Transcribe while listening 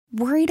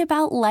Worried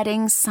about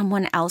letting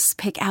someone else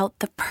pick out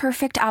the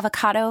perfect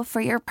avocado for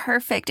your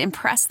perfect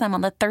impress them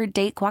on the third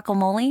date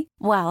guacamole?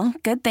 Well,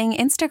 good thing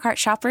Instacart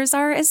shoppers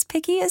are as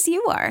picky as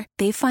you are.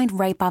 They find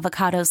ripe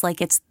avocados like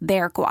it's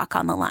their guac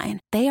on the line.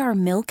 They are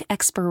milk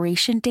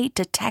expiration date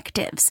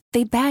detectives.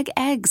 They bag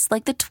eggs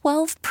like the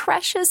 12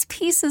 precious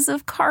pieces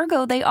of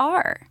cargo they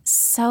are.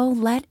 So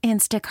let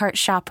Instacart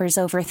shoppers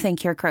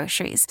overthink your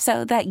groceries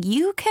so that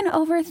you can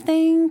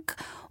overthink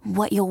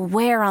what you'll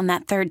wear on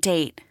that third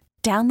date.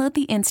 Download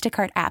the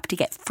Instacart app to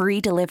get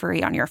free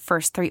delivery on your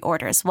first 3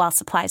 orders while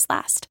supplies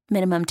last.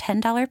 Minimum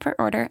 $10 per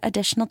order.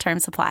 Additional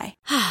terms apply.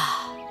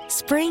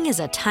 Spring is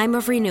a time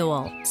of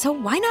renewal, so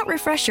why not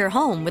refresh your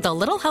home with a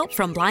little help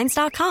from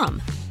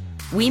Blinds.com?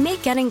 We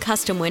make getting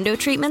custom window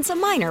treatments a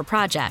minor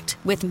project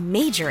with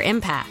major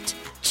impact.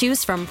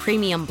 Choose from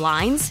premium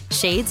blinds,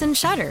 shades, and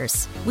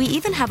shutters. We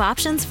even have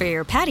options for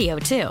your patio,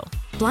 too.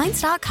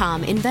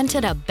 Blinds.com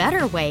invented a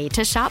better way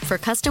to shop for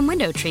custom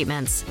window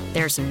treatments.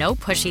 There's no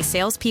pushy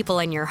salespeople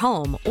in your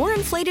home or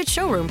inflated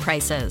showroom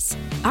prices.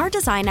 Our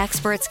design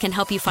experts can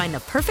help you find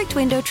the perfect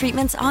window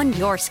treatments on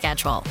your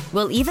schedule.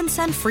 We'll even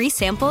send free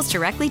samples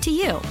directly to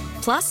you.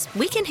 Plus,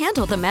 we can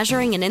handle the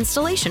measuring and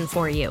installation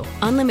for you.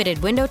 Unlimited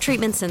window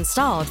treatments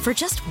installed for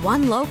just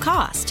one low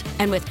cost.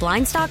 And with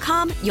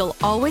Blinds.com, you'll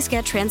always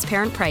get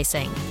transparent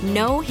pricing.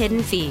 No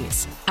hidden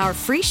fees. Our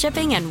free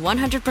shipping and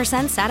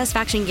 100%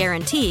 satisfaction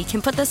guarantee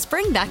can put the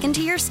spring back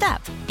into your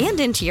step and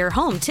into your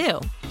home,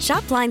 too.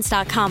 Shop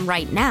Blinds.com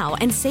right now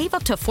and save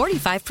up to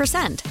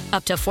 45%.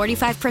 Up to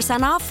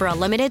 45% off for a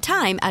limited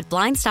time at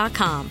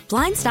Blinds.com.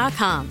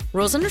 Blinds.com.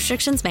 Rules and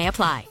restrictions may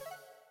apply.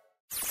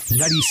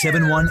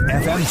 97.1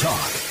 FM Talk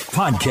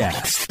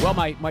Podcast. Well,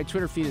 my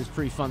Twitter feed is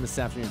pretty fun this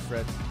afternoon,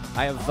 Fred.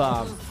 I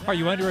have. Are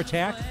you under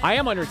attack? I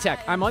am under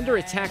attack. I'm under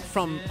attack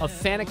from a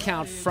fan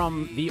account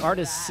from the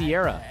artist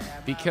Sierra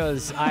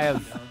because I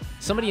have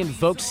somebody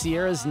invoked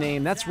Sierra's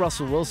name. That's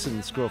Russell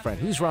Wilson's girlfriend.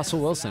 Who's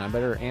Russell Wilson? I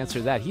better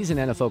answer that. He's an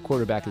NFL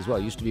quarterback as well.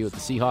 He used to be with the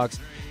Seahawks.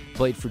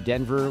 Played for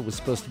Denver. Was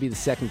supposed to be the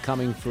second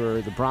coming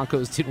for the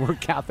Broncos. Didn't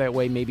work out that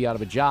way. Maybe out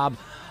of a job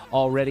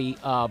already,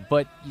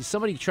 but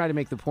somebody tried to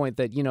make the point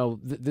that, you know,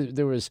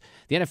 there was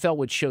the NFL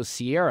would show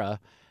Sierra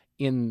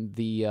in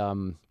the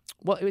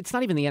well, it's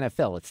not even the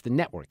NFL, it's the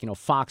network, you know,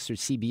 Fox or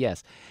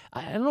CBS.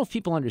 I don't know if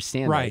people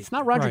understand that. It's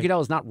not Roger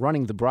Goodell is not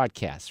running the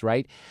broadcast,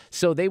 right?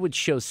 So they would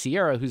show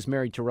Sierra, who's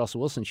married to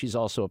Russell Wilson. She's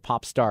also a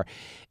pop star.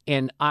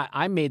 And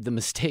I made the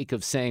mistake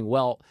of saying,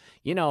 well,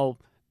 you know,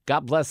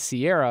 God bless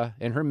Sierra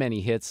and her many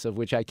hits, of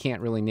which I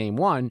can't really name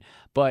one,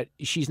 but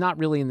she's not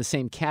really in the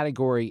same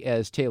category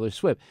as Taylor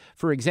Swift.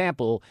 For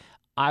example,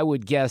 I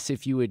would guess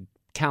if you would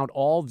count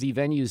all the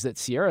venues that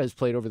Sierra has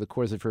played over the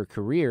course of her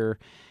career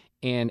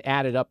and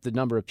added up the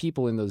number of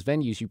people in those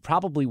venues, you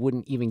probably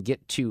wouldn't even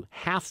get to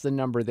half the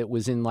number that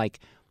was in like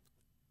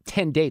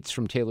 10 dates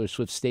from Taylor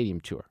Swift's stadium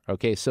tour.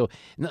 Okay, so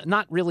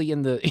not really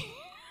in the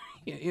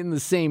in the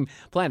same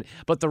planet,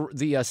 but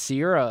the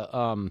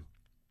Sierra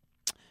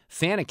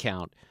fan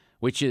account,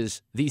 which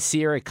is the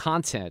Sierra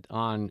content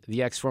on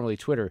the X, formerly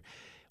Twitter,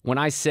 when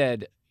I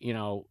said, you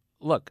know,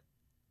 look,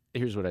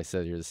 here's what I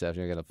said here this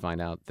afternoon. I got to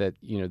find out that,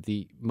 you know,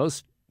 the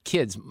most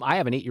kids, I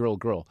have an 8-year-old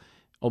girl,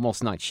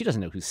 almost 9. She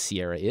doesn't know who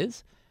Sierra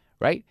is,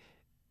 right?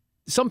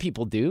 Some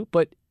people do,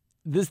 but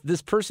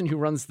this person who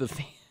runs the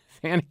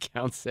fan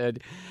account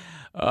said,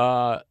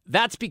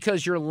 that's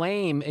because you're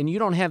lame and you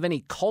don't have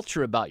any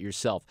culture about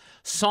yourself.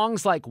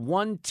 Songs like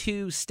 1,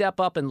 2, Step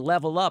Up and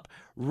Level Up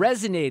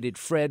resonated,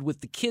 Fred, with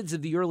the kids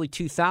of the early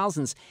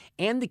 2000s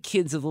and the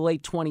kids of the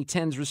late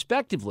 2010s,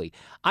 respectively.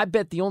 I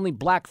bet the only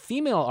black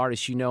female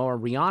artists you know are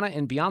Rihanna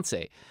and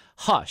Beyonce.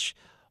 Hush.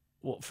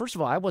 Well, first of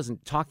all, I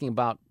wasn't talking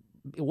about,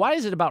 why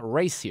is it about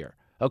race here?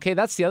 Okay,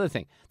 that's the other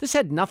thing. This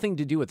had nothing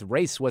to do with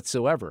race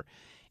whatsoever.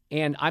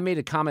 And I made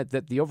a comment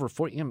that the over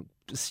 40, you know,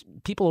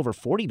 people over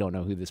 40 don't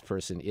know who this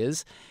person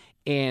is.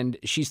 And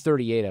she's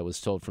 38, I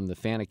was told, from the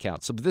fan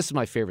account. So, but this is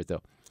my favorite,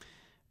 though.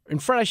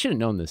 And Fred, I should have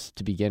known this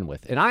to begin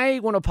with. And I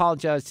want to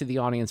apologize to the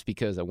audience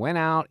because I went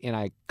out and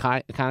I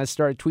kind of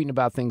started tweeting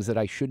about things that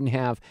I shouldn't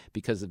have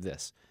because of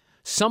this.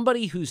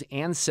 Somebody whose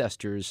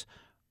ancestors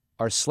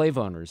are slave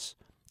owners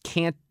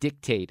can't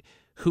dictate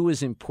who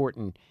is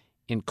important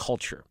in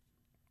culture.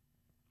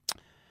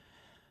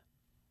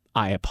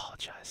 I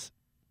apologize.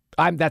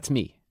 That's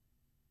me.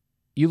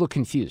 You look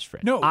confused,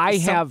 Fred. No,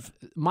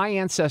 my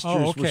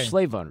ancestors were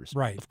slave owners.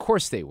 Right. Of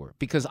course they were,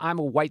 because I'm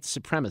a white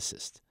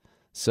supremacist.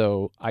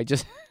 So I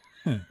just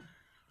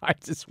I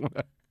just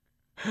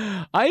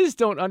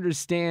don't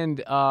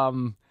understand. I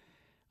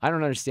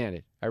don't understand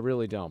it. I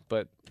really don't.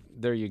 But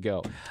there you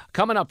go.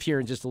 Coming up here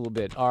in just a little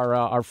bit,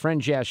 our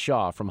friend Jazz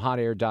Shaw from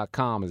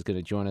hotair.com is going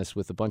to join us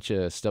with a bunch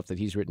of stuff that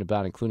he's written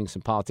about, including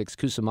some politics.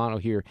 Cusumano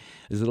here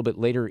is a little bit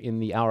later in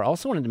the hour. I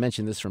also wanted to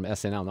mention this from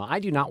SNL. Now, I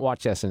do not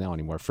watch SNL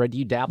anymore. Fred, do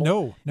you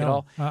dabble at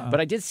all?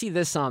 But I did see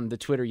this on the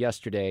Twitter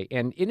yesterday,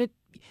 and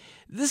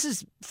this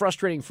is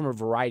frustrating from a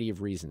variety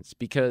of reasons,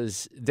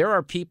 because there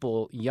are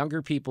people,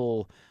 younger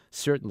people,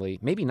 certainly,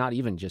 maybe not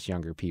even just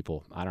younger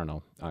people. I don't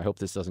know. I hope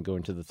this doesn't go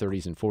into the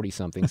 30s and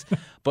 40-somethings.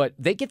 But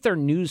they get their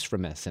news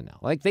from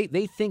SNL. Like,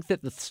 they think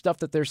that the stuff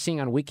that they're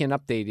seeing on Weekend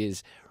Update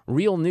is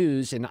real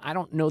news, and I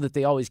don't know that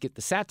they always get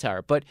the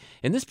satire. But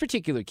in this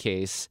particular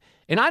case,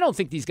 and I don't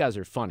think these guys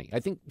are funny. I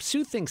think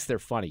Sue thinks they're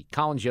funny.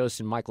 Colin Jost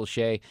and Michael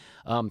Shea.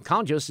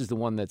 Colin Jost is the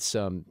one that's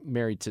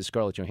married to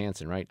Scarlett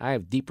Johansson, right? I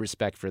have deep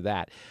respect for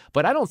that.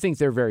 But I don't think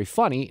they're very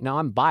funny. Now,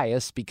 I'm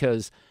biased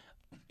because,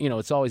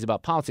 it's always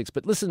about politics.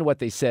 But listen to what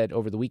they said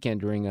over the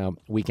weekend during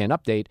Weekend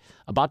Update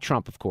about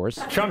Trump, of course.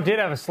 Trump did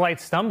have a slight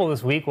stumble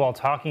this week while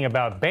talking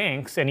about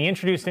banks, and he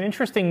introduced an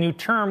interesting new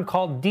term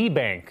called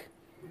debank.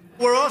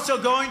 We're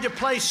also going to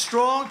place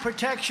strong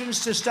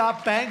protections to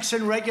stop banks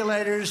and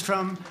regulators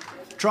from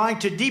trying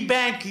to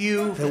debank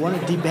you. They want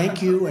to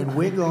debank you, and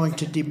we're going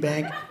to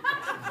debank.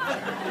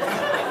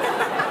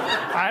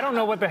 I don't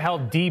know what the hell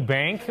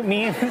debank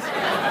means,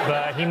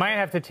 but he might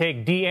have to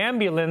take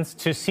de-ambulance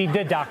to see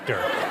the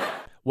doctor.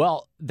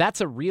 Well,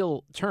 that's a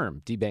real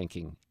term,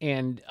 debanking.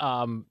 And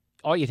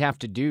all you'd have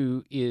to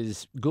do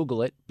is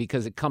Google it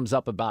because it comes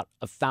up about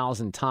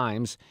 1,000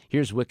 times.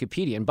 Here's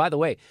Wikipedia. And by the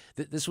way,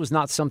 this was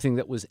not something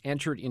that was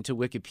entered into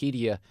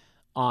Wikipedia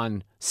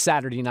on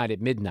Saturday night at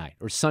midnight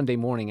or Sunday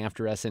morning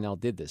after SNL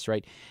did this,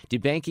 right?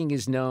 Debanking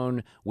is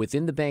known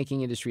within the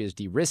banking industry as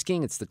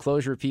de-risking. It's the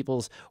closure of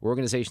people's or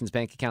organizations'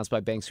 bank accounts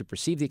by banks who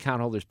perceive the account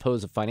holders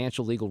pose a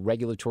financial, legal,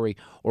 regulatory,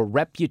 or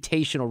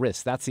reputational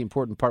risk. That's the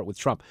important part with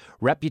Trump.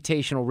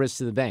 Reputational risk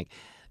to the bank.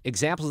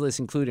 Examples of this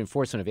include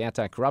enforcement of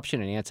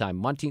anti-corruption and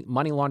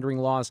anti-money laundering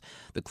laws,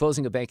 the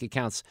closing of bank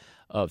accounts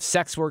of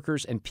sex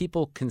workers, and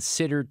people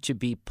considered to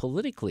be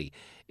politically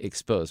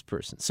exposed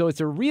persons. So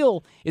it's a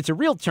real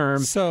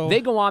term. So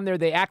they go on there,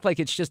 they act like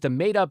it's just a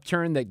made-up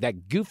term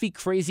that goofy,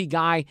 crazy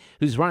guy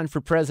who's running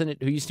for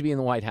president who used to be in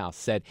the White House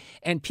said.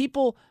 And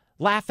people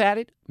laugh at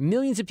it.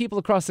 Millions of people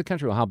across the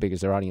country. Well, how big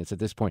is their audience at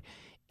this point?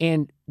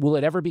 And will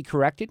it ever be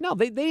corrected? No,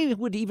 they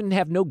would even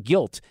have no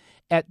guilt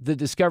at the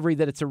discovery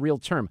that it's a real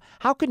term.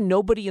 How could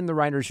nobody in the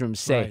writer's room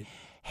say, right,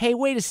 hey,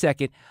 wait a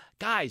second,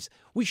 guys,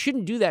 we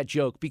shouldn't do that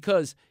joke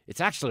because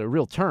it's actually a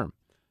real term?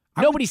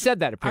 Nobody said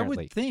that, apparently.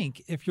 I would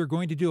think if you're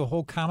going to do a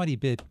whole comedy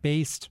bit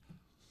based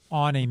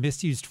on a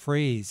misused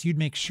phrase, you'd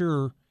make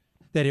sure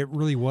that it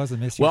really was a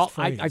misused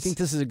phrase. I think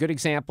this is a good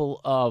example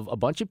of a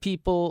bunch of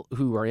people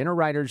who are in a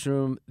writer's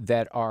room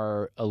that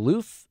are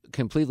aloof,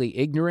 completely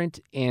ignorant,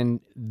 and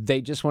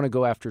they just want to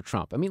go after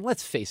Trump. I mean,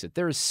 let's face it.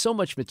 There is so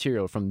much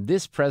material from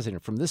this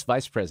president, from this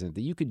vice president,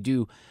 that you could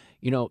do,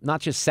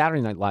 not just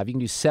Saturday Night Live. You can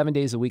do 7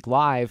 days a week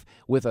live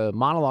with a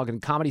monologue and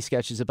comedy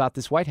sketches about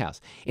this White House.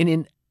 And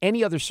in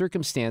any other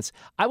circumstance,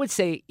 I would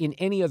say in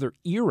any other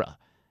era,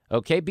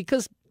 okay,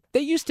 because they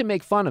used to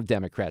make fun of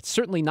Democrats,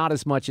 certainly not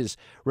as much as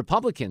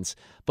Republicans.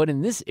 But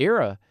in this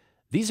era,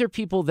 these are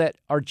people that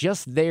are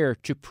just there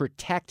to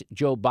protect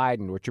Joe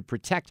Biden or to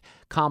protect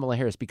Kamala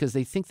Harris because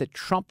they think that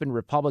Trump and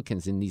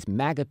Republicans and these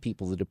MAGA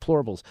people, the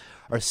deplorables,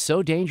 are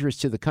so dangerous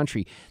to the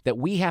country that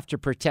we have to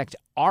protect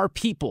our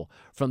people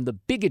from the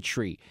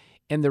bigotry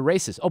and the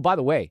racists. Oh, by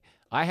the way,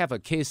 I have a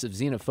case of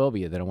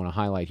xenophobia that I want to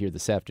highlight here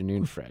this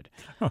afternoon, Fred.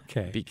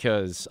 Okay.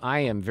 Because I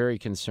am very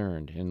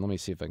concerned, and let me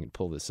see if I can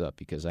pull this up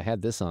because I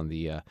had this on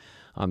the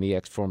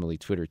X, formerly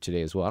Twitter,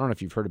 today as well. I don't know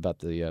if you've heard about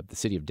the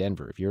city of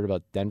Denver. Have you heard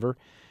about Denver?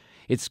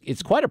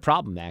 It's quite a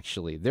problem,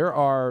 actually. There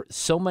are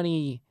so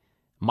many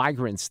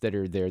migrants that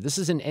are there. This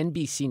is an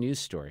NBC News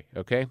story,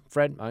 okay?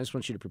 Fred, I just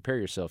want you to prepare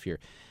yourself here.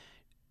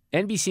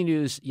 NBC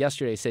News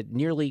yesterday said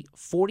nearly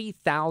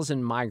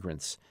 40,000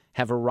 migrants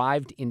have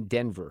arrived in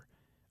Denver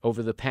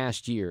over the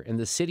past year, and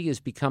the city is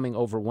becoming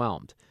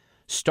overwhelmed.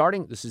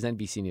 This is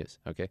NBC News,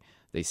 okay?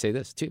 They say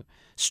this, too.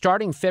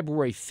 Starting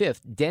February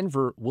 5th,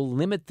 Denver will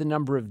limit the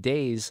number of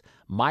days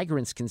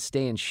migrants can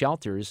stay in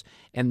shelters,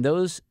 and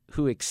those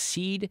who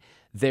exceed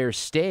their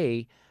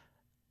stay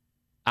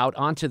out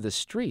onto the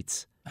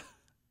streets.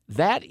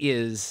 That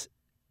is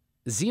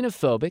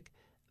xenophobic,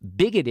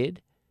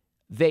 bigoted.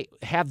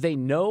 Have they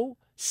no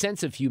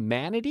sense of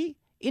humanity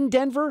in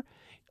Denver?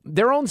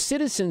 Their own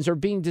citizens are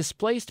being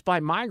displaced by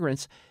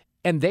migrants,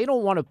 and they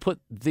don't want to put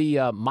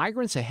the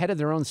migrants ahead of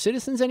their own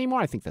citizens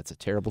anymore. I think that's a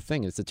terrible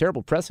thing. It's a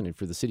terrible precedent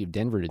for the city of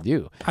Denver to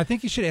do. I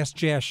think you should ask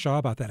Jazz Shaw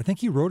about that. I think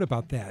he wrote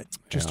about that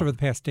just over the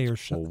past day or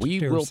so. Well,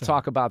 we will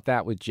talk about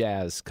that with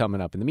Jazz coming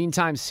up. In the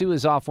meantime, Sue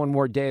is off one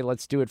more day.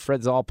 Let's do it.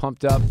 Fred's all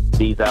pumped up.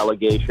 These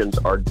allegations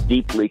are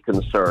deeply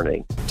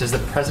concerning. Does the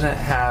president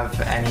have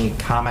any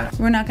comment?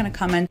 We're not going to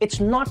comment. It's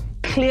not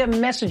clear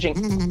messaging.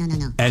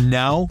 No. And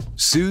now,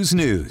 Sue's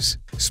News.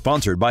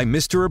 Sponsored by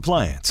Mr.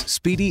 Appliance.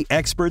 Speedy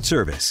expert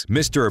service.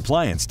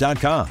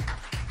 MrAppliance.com.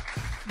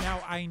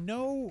 Now, I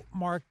know,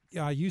 Mark,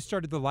 you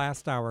started the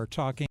last hour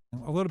talking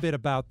a little bit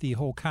about the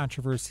whole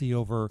controversy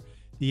over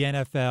the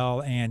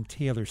NFL and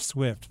Taylor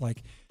Swift,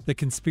 like the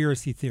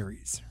conspiracy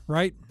theories,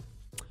 right?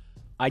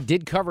 I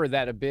did cover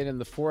that a bit in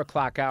the 4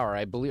 o'clock hour,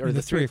 I believe, or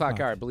the 3 o'clock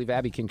hour. I believe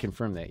Abby can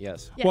confirm that.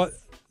 Yes. Well,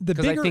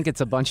 because I think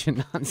it's a bunch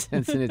of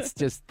nonsense, and it's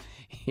just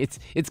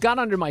it's got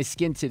under my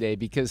skin today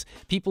because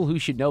people who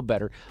should know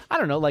better, I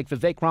don't know, like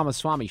Vivek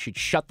Ramaswamy should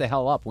shut the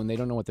hell up when they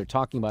don't know what they're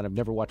talking about. I've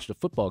never watched a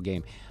football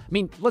game. I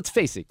mean, let's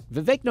face it,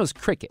 Vivek knows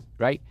cricket,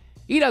 right?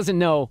 He doesn't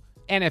know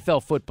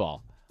NFL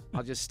football.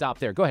 I'll just stop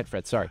there. Go ahead,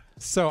 Fred. Sorry.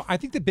 So I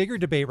think the bigger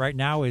debate right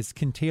now is,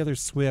 can Taylor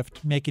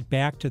Swift make it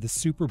back to the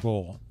Super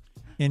Bowl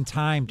in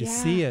time to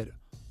see it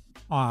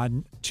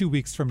on 2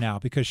 weeks from now,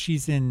 because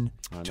she's in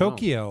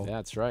Tokyo.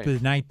 That's right. The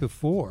night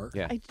before.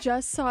 Yeah. I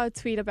just saw a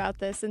tweet about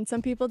this, and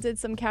some people did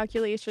some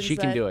calculations. She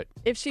can do it.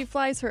 If she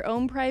flies her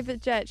own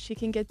private jet, she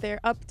can get there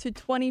up to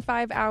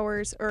 25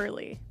 hours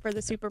early for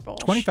the Super Bowl.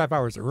 25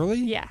 hours early?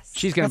 Yes.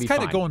 She's going to be fine.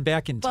 That's kind of going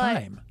back in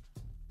time.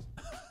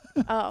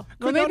 Oh,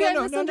 well, maybe I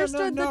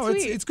misunderstood the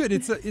tweet. It's good.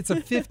 It's a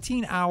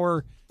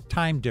 15-hour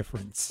time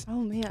difference.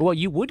 Oh man. Well,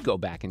 you would go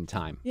back in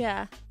time.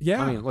 Yeah.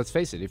 Yeah. I mean, let's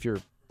face it.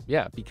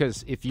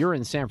 Because if you're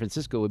in San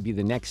Francisco, it would be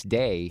the next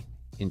day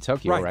in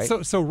Tokyo, right?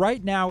 So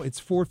right now it's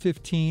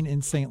 4:15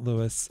 in St.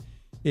 Louis.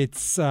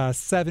 It's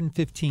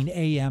 7:15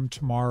 a.m.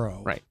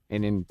 tomorrow. Right.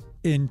 And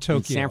in Tokyo.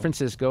 In San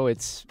Francisco,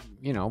 it's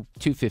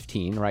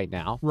 2:15 right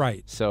now.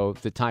 Right. So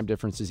the time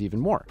difference is even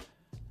more.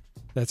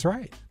 That's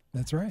right.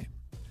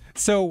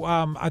 So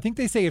I think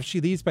they say if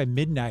she leaves by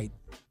midnight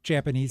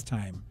Japanese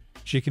time,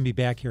 she can be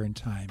back here in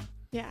time.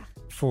 Yeah.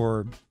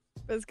 For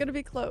it's going to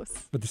be close.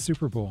 For the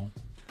Super Bowl.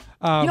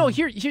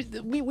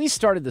 We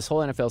started this whole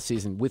NFL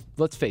season with,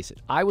 let's face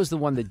it, I was the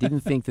one that didn't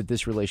think that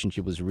this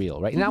relationship was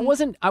real, right? And I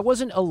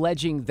wasn't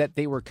alleging that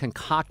they were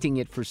concocting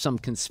it for some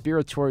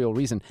conspiratorial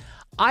reason.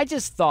 I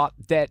just thought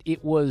that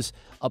it was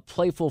a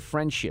playful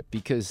friendship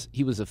because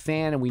he was a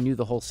fan and we knew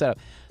the whole setup.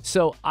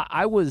 So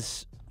I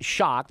was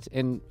shocked,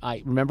 and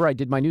I remember I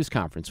did my news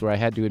conference where I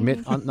had to admit,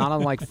 not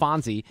unlike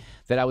Fonzie,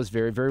 that I was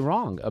very, very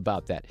wrong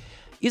about that.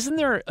 Isn't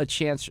there a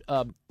chance...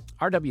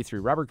 RW3,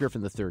 Robert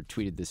Griffin III,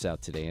 tweeted this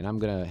out today, and I'm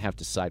going to have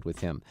to side with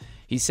him.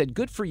 He said,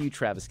 good for you,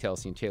 Travis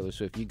Kelce and Taylor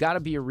Swift. You got to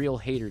be a real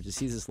hater to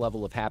see this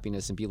level of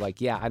happiness and be like,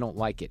 yeah, I don't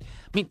like it.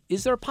 I mean,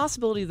 is there a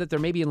possibility that they're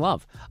maybe in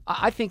love?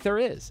 I think there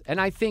is.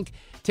 And I think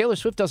Taylor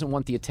Swift doesn't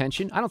want the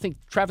attention. I don't think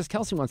Travis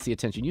Kelce wants the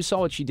attention. You saw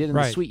what she did in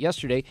the suite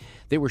yesterday.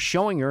 They were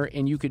showing her,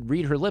 and you could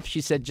read her lips.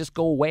 She said, just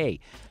go away.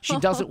 She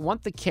doesn't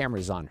want the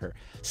cameras on her.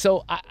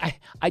 So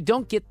I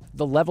don't get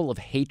the level of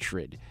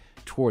hatred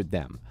toward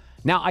them.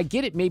 Now, I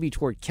get it maybe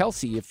toward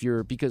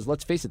Kelce because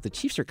let's face it, the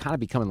Chiefs are kind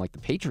of becoming like the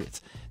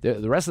Patriots.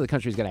 The rest of the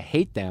country is going to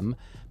hate them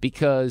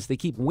because they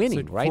keep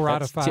winning, right? 4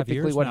 out of 5 typically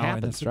years what now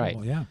happens, right?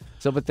 Bowl, yeah.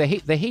 So, but the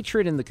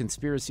hatred and the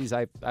conspiracies,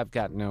 I've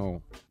got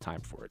no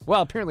time for it.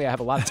 Well, apparently I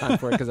have a lot of time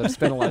for it because I've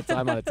spent a lot of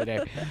time on it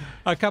today.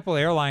 A couple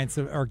airlines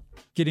are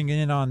getting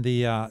in on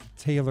the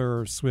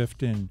Taylor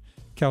Swift and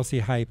Kelce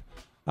hype.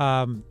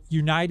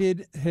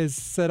 United has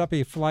set up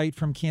a flight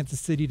from Kansas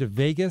City to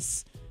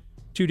Vegas.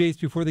 2 days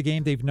before the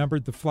game, they've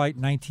numbered the flight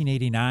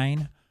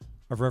 1989,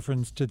 a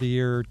reference to the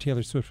year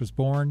Taylor Swift was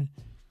born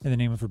and the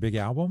name of her big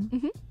album.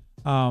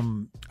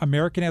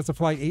 American has a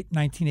flight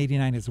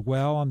 1989 as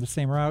well on the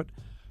same route.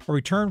 A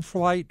return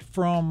flight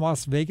from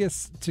Las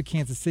Vegas to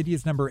Kansas City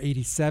is number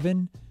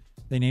 87.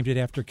 They named it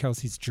after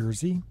Kelce's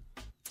jersey.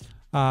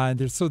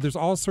 There's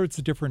all sorts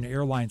of different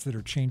airlines that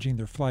are changing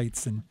their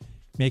flights and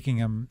making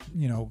them,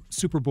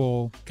 Super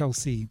Bowl,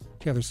 Kelce,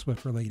 Taylor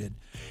Swift related.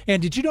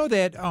 And did you know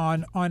that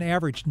on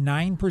average,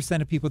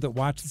 9% of people that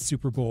watch the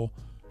Super Bowl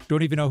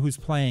don't even know who's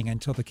playing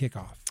until the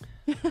kickoff?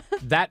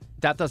 That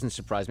doesn't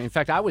surprise me. In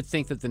fact, I would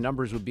think that the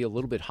numbers would be a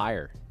little bit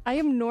higher. I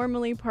am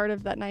normally part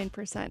of that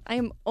 9%. I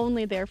am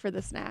only there for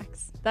the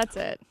snacks. That's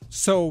it.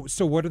 So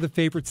what are the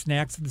favorite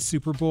snacks of the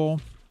Super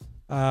Bowl?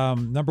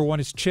 Number 1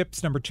 is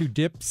chips. Number 2,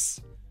 dips.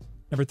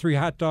 Number 3,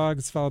 hot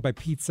dogs, followed by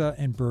pizza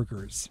and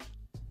burgers.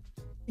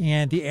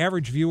 And the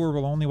average viewer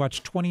will only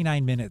watch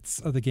 29 minutes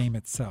of the game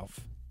itself.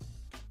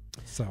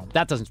 So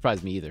that doesn't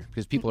surprise me either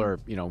because people are,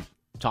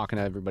 talking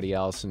to everybody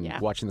else and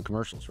watching the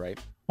commercials, right?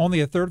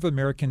 Only a third of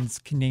Americans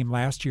can name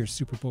last year's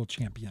Super Bowl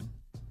champion.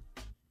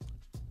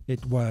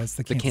 It was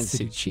the Kansas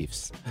City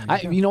Chiefs.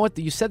 You know what?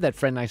 You said that,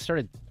 Fred, and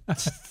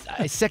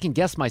I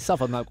second-guessed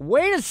myself. I'm like,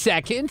 wait a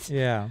second.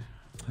 Yeah.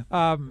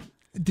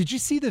 Did you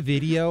see the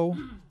video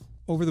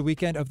over the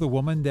weekend of the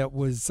woman that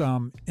was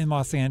in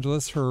Los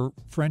Angeles, her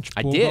French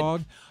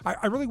Bulldog?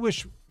 I really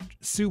wish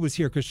Sue was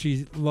here because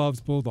she loves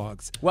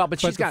Bulldogs. Well, but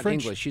she's got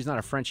English. She's not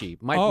a Frenchie.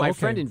 My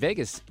friend in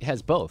Vegas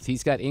has both.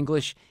 He's got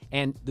English,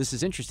 and this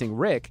is interesting.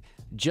 Rick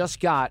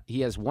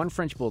he has one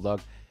French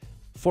Bulldog.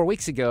 4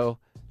 weeks ago,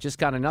 just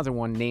got another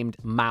one named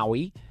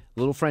Maui,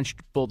 little French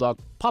Bulldog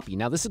puppy.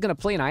 Now, this is going to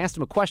play, and I asked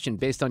him a question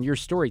based on your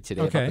story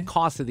today about the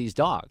cost of these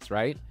dogs,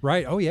 right?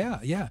 Right. Oh,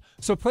 yeah.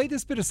 So play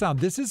this bit of sound.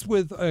 This is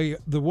with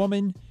the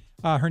woman.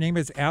 Her name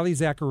is Allie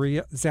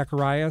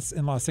Zacharias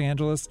in Los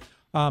Angeles.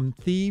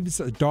 Thieves,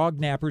 dog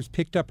nappers,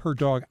 picked up her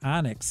dog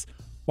Onyx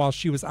while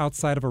she was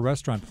outside of a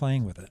restaurant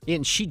playing with it.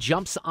 And she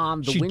jumps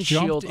on the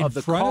windshield of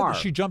the car.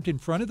 She jumped in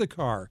front of the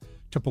car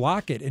to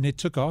block it, and it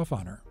took off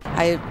on her.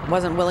 I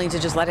wasn't willing to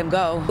just let him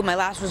go. My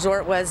last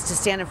resort was to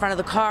stand in front of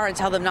the car and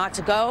tell them not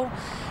to go,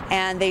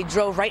 and they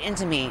drove right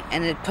into me,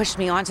 and it pushed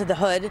me onto the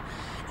hood,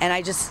 and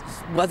I just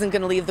wasn't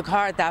going to leave the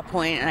car at that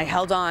point, and I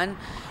held on,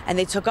 and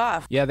they took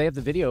off. Yeah, they have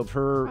the video of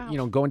her,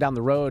 going down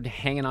the road,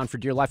 hanging on for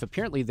dear life.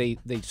 Apparently, they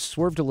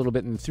swerved a little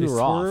bit and threw her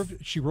off.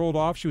 She rolled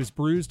off. She was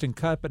bruised and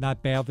cut, but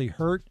not badly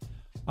hurt.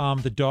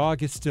 The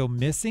dog is still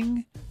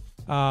missing.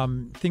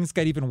 Things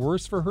got even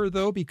worse for her,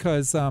 though,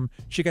 because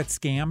she got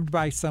scammed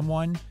by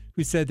someone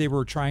who said they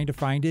were trying to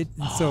find it.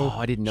 And so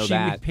I didn't know she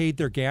that. paid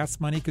their gas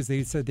money because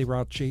they said they were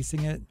out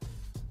chasing it.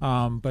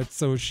 But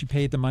so she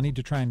paid the money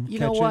to try and catch it. You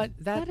know what?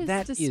 That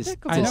is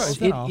despicable. I know,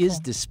 isn't it awful? Is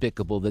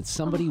despicable that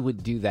somebody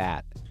would do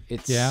that.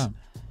 It's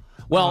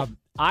Well,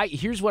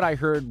 here's what I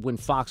heard when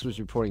Fox was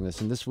reporting this,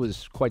 and this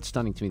was quite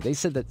stunning to me. They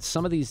said that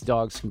some of these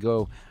dogs can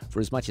go for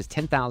as much as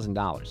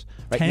 $10,000.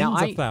 Right now,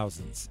 tens of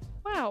thousands.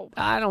 Wow.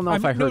 I don't know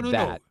if I heard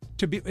that.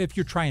 If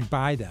you try and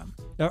buy them,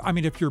 I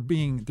mean, if they're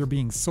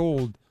being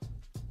sold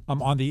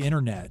on the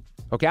internet.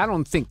 Okay, I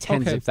don't think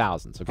tens of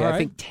thousands. Okay, All I right.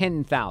 think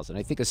 10,000.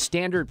 I think a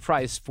standard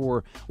price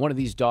for one of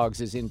these dogs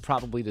is in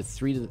probably the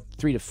three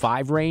to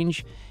five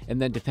range,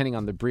 and then depending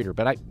on the breeder.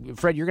 But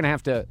Fred, you're going to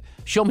have to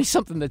show me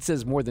something that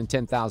says more than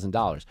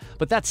 $10,000.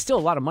 But that's still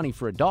a lot of money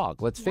for a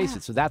dog. Let's face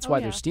it. So that's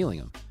why they're stealing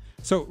them.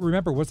 So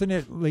remember, wasn't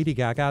it Lady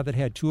Gaga that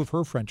had 2 of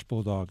her French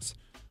Bulldogs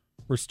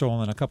were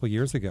stolen a couple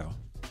years ago?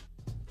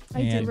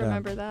 I do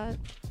remember that.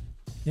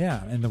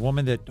 Yeah, and the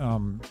woman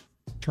that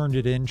turned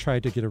it in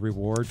tried to get a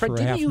reward Fred, for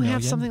didn't you $500,000.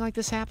 have something like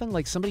this happen?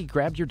 Like somebody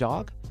grabbed your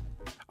dog?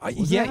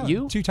 Was yeah, that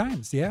you? 2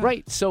 times, yeah.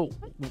 Right, so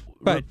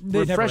But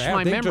they never refresh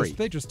my memory.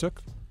 They just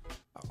took.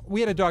 We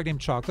had a dog named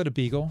Chocolate, a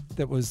beagle,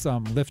 that was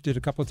lifted a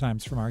couple of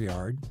times from our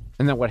yard.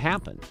 And then what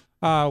happened?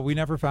 We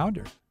never found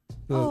her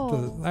the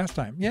last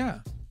time. Yeah.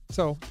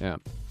 So,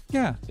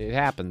 yeah. It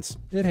happens.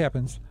 It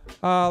happens.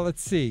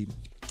 Let's see.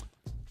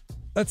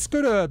 Let's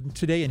go to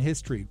today in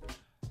history.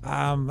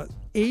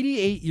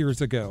 88 years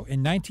ago,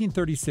 in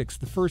 1936,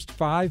 the first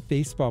 5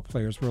 baseball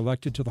players were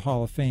elected to the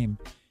Hall of Fame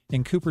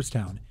in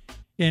Cooperstown.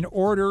 In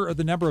order of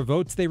the number of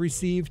votes they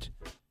received,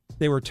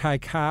 they were Ty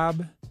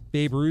Cobb,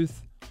 Babe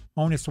Ruth,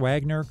 Honus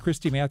Wagner,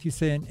 Christy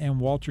Mathewson, and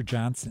Walter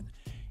Johnson.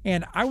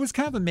 And I was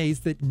kind of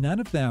amazed that none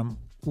of them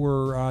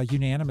were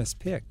unanimous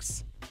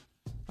picks.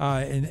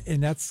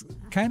 And that's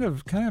kind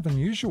of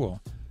unusual.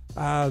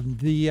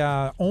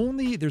 There's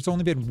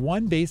only been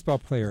one baseball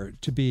player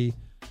to be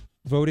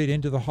voted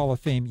into the Hall of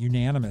Fame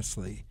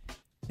unanimously,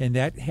 and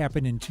that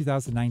happened in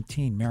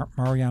 2019.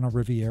 Mariano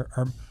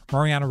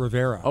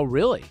Rivera. Oh,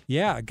 really?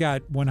 Yeah,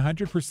 got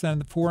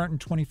 100%,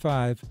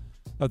 425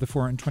 of the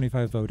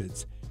 425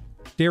 voted.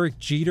 Derek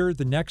Jeter,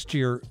 the next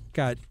year,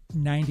 got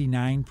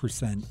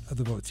 99% of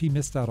the votes. He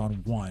missed out on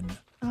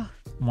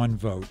one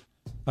vote.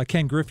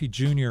 Ken Griffey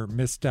Jr.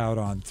 missed out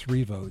on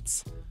 3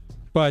 votes.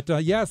 But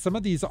some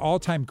of these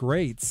all-time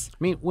greats. I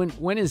mean,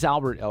 when is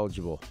Albert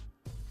eligible?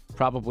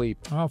 Probably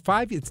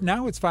 5.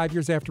 It's 5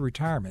 years after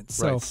retirement.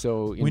 So, right,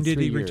 so when did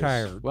he years.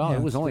 retire? Well,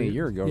 it was only a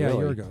year ago. Yeah, really.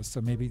 a year ago. So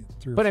maybe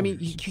 3 or 4 But I mean,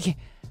 years. you can't,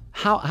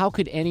 how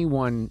could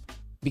anyone?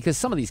 Because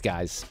some of these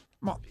guys,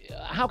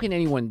 how can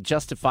anyone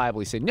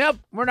justifiably say, nope,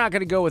 we're not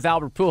going to go with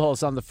Albert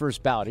Pujols on the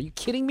first ballot? Are you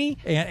kidding me?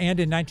 And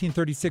in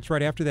 1936,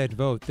 right after that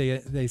vote,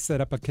 they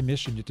set up a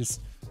commission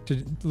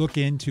to look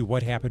into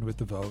what happened with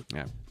the vote.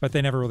 Yeah. But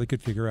they never really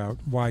could figure out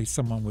why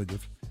someone would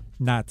have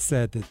not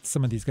said that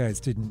some of these guys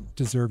didn't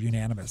deserve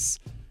unanimous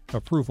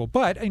approval.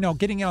 But,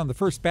 getting it on the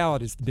first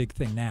ballot is the big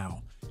thing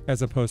now,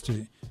 as opposed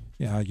to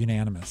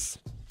unanimous.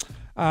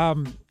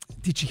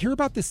 Did you hear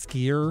about the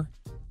skier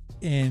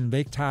in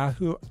Lake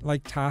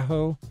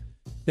Tahoe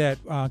that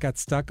got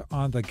stuck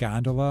on the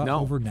gondola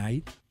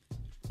overnight?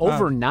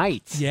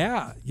 Overnight?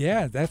 Yeah,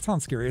 that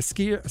sounds scary. A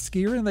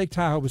skier in Lake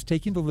Tahoe was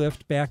taking the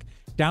lift back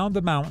down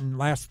the mountain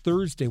last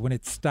Thursday when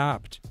it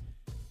stopped,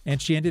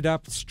 and she ended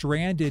up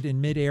stranded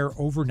in midair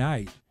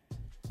overnight.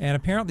 And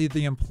apparently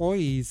the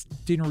employees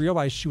didn't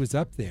realize she was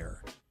up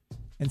there.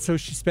 And so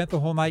she spent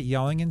the whole night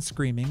yelling and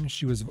screaming.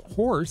 She was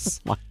hoarse.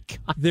 Oh my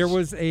gosh. There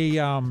was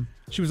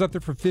she was up there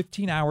for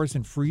 15 hours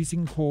in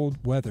freezing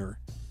cold weather.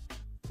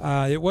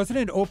 It wasn't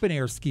an open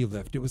air ski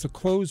lift. It was a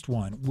closed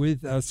one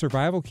with a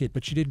survival kit,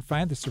 but she didn't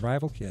find the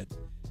survival kit.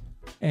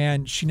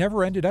 And she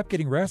never ended up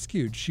getting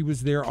rescued. She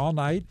was there all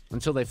night.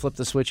 Until they flipped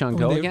the switch on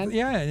go again?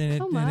 Yeah,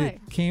 and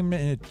it came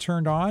and it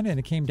turned on and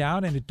it came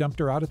down and it dumped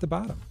her out at the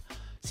bottom.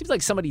 Seems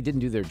like somebody didn't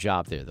do their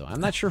job there, though. I'm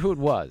not sure who it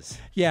was.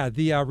 Yeah,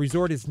 the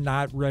resort is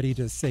not ready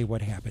to say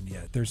what happened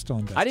yet. They're still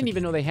investigating. I didn't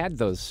even know they had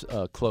those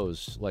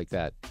clothes like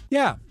that.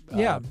 Yeah.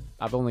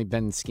 I've only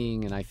been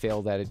skiing, and I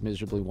failed at it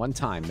miserably one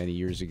time many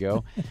years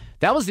ago.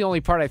 That was the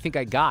only part I think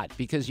I got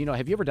because,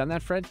 have you ever done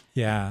that, Fred?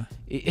 Yeah.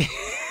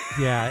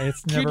 Yeah,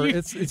 it's never.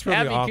 It's really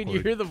Abby, awkward. Can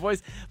you hear the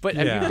voice? But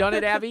have you done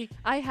it, Abby?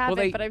 I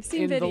haven't, but I've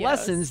seen videos. In the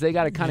lessons, they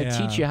got to kind of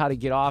teach you how to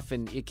get off,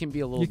 and it can be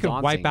a little daunting. You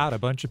can wipe out a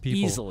bunch of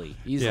people. Easily.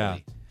 Yeah.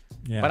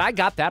 But I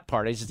got that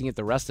part. I just didn't get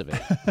the rest of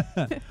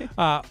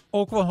it.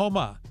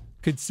 Oklahoma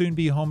could soon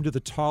be home to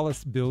the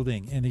tallest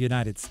building in the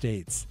United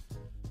States.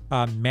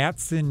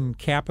 Matson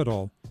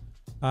Capital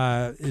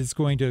is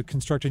going to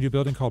construct a new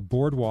building called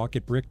Boardwalk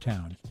at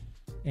Bricktown.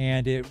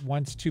 And it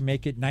wants to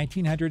make it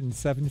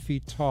 1,907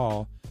 feet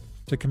tall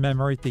to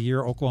commemorate the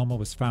year Oklahoma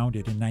was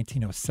founded in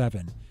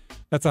 1907.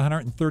 That's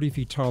 130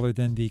 feet taller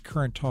than the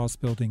current tallest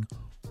building,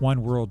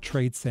 One World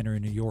Trade Center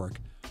in New York.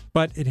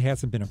 But it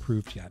hasn't been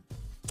approved yet.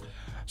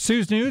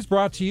 Sue's News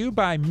brought to you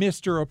by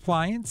Mr.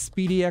 Appliance,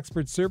 Speedy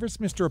Expert Service,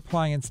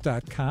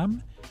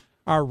 MrAppliance.com.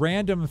 Our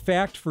random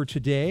fact for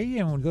today,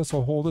 and this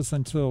will hold us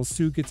until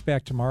Sue gets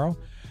back tomorrow.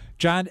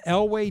 John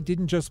Elway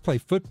didn't just play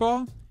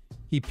football.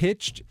 He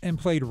pitched and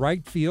played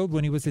right field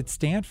when he was at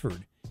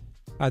Stanford.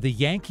 The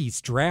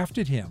Yankees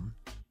drafted him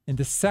in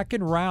the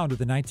second round of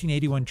the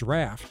 1981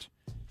 draft,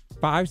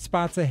 5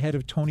 spots ahead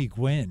of Tony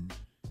Gwynn,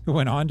 who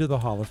went on to the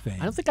Hall of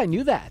Fame. I don't think I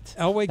knew that.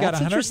 Elway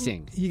got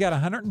interesting. He got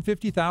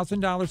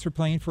 $150,000 for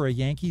playing for a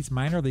Yankees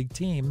minor league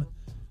team,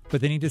 but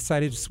then he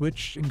decided to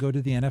switch and go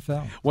to the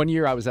NFL. One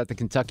year I was at the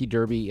Kentucky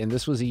Derby, and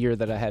this was a year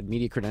that I had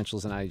media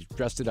credentials, and I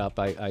dressed it up.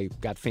 I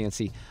got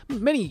fancy.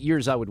 Many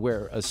years I would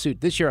wear a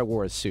suit. This year I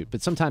wore a suit,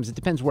 but sometimes it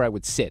depends where I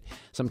would sit.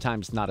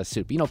 Sometimes not a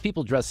suit. But,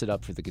 people dress it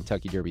up for the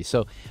Kentucky Derby.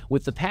 So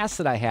with the pass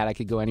that I had, I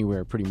could go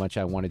anywhere pretty much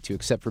I wanted to,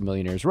 except for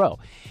Millionaire's Row.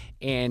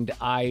 And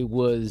I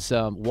was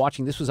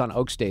watching, this was on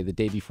Oaks Day, the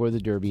day before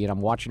the Derby, and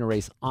I'm watching a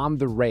race on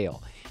the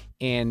rail.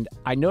 And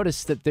I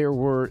noticed that there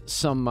were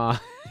some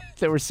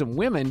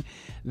women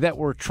that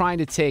were trying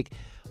to take,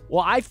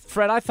 I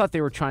thought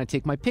they were trying to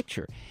take my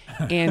picture.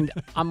 And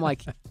I'm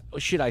like,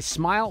 should I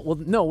smile? Well,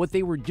 no, what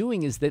they were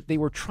doing is that they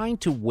were trying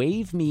to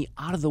wave me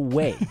out of the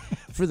way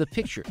for the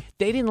picture.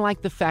 They didn't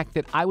like the fact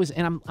that I was,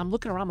 and I'm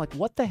looking around like,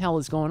 what the hell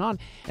is going on?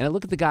 And I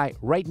look at the guy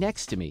right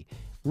next to me.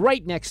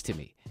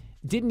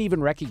 Didn't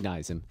even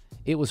recognize him.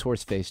 It was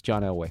Horseface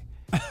John Elway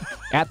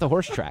at the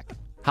horse track.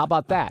 How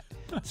about that?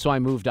 So I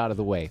moved out of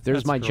the way.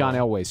 There's my cool John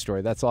Elway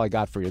story. That's all I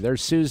got for you.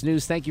 There's Sue's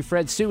News. Thank you,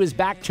 Fred. Sue is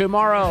back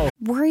tomorrow.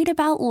 Worried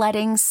about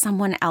letting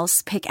someone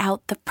else pick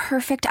out the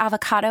perfect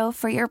avocado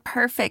for your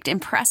perfect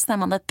impress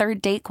them on the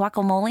third date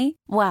guacamole?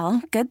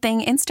 Well, good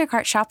thing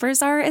Instacart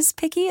shoppers are as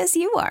picky as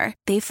you are.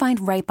 They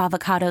find ripe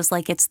avocados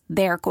like it's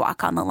their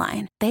guac on the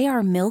line. They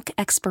are milk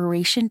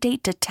expiration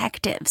date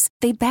detectives.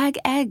 They bag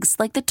eggs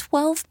like the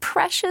 12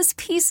 precious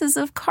pieces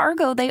of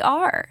cargo they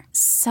are.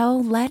 So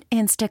let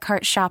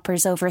Instacart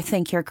shoppers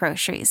overthink your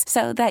groceries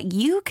so that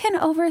you can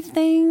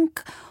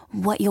overthink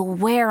what you'll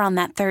wear on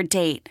that third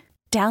date.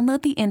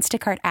 Download the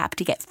Instacart app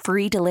to get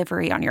free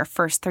delivery on your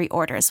first 3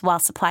 orders while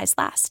supplies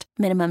last.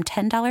 Minimum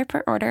 $10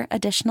 per order.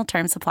 Additional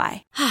terms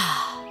apply.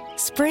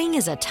 Spring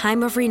is a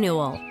time of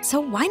renewal, so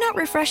why not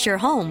refresh your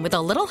home with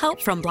a little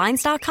help from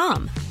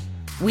Blinds.com?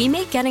 We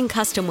make getting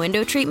custom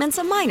window treatments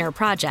a minor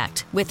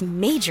project with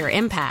major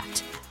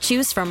impact.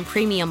 Choose from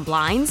premium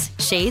blinds,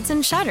 shades,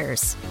 and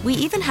shutters. We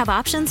even have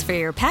options for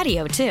your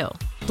patio, too.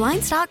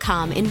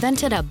 Blinds.com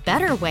invented a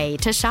better way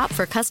to shop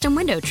for custom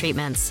window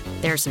treatments.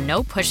 There's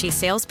no pushy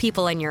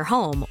salespeople in your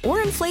home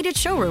or inflated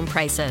showroom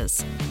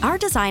prices. Our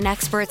design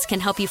experts can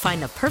help you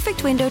find the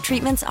perfect window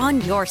treatments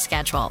on your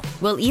schedule.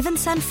 We'll even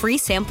send free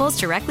samples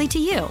directly to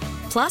you.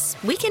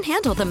 Plus, we can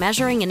handle the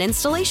measuring and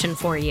installation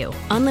for you.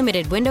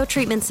 Unlimited window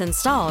treatments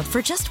installed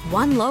for just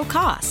one low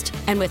cost.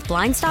 And with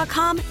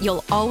Blinds.com,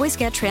 you'll always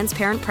get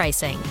transparent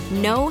pricing.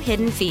 No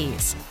hidden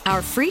fees.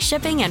 Our free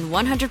shipping and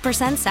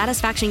 100%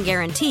 satisfaction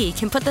guarantee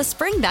can put the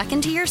spring back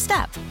into your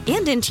step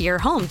and into your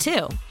home,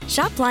 too.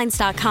 Shop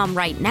Blinds.com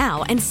right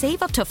now and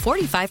save up to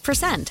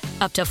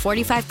 45%. Up to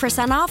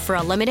 45% off for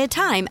a limited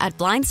time at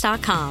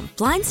Blinds.com.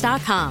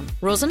 Blinds.com.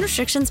 Rules and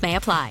restrictions may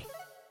apply.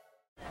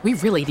 We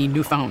really need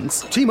new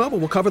phones. T-Mobile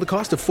will cover the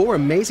cost of 4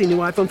 amazing new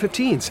iPhone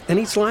 15s, and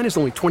each line is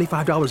only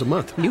 $25 a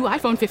month. New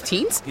iPhone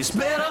 15s? It's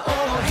better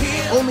over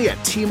here. Only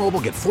at T-Mobile,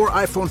 get 4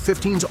 iPhone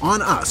 15s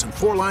on us and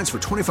 4 lines for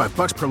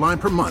 $25 per line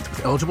per month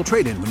with eligible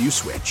trade-in when you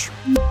switch.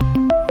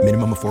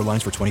 Minimum of 4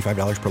 lines for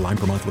 $25 per line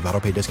per month with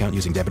autopay discount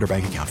using debit or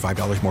bank account.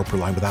 $5 more per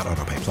line without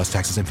autopay, plus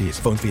taxes and fees.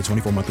 Phone fee at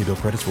 24 monthly bill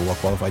credits for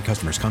well-qualified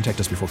customers. Contact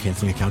us before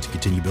canceling account to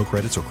continue bill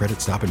credits or credit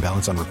stop and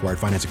balance on required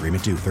finance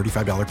agreement due.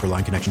 $35 per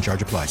line connection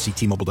charge applies. See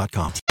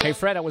T-Mobile.com. Hey,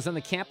 Fred, I was on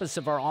the campus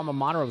of our alma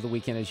mater over the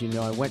weekend, as you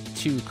know. I went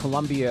to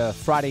Columbia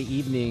Friday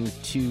evening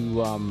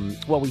to,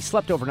 we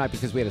slept overnight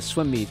because we had a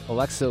swim meet.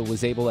 Alexa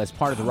was able, as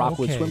part of the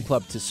Rockwood Swim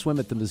Club, to swim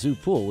at the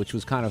Mizzou pool, which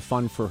was kind of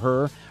fun for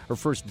her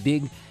first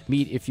big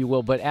meet, if you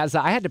will. But as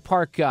I had to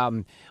park,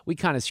 we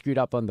kind of screwed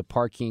up on the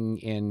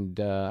parking, and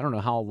I don't know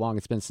how long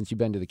it's been since you've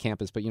been to the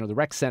campus, but, the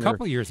rec center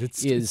couple years.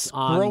 It's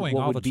on growing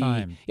what all would the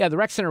time. Yeah, the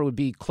rec center would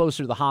be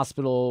closer to the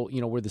hospital,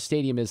 where the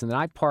stadium is, and then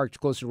I parked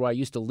closer to where I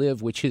used to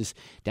live, which is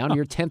down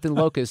near 10th and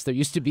Locust. There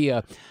used to be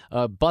a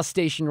bus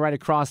station right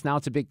across. Now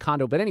it's a big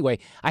condo. But anyway,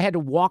 I had to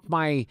walk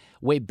my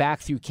way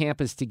back through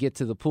campus to get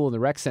to the pool in the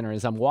rec center.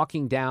 As I'm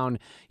walking down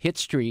Hitt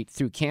Street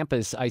through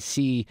campus, I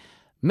see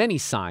many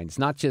signs,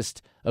 not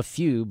just a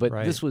few, but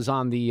This was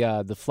on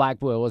the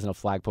flagpole. It wasn't a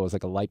flagpole. It was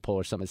like a light pole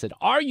or something. It said,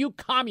 "Are you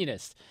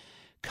communist?"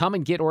 come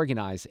and get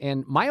organized.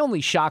 And my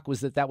only shock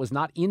was that was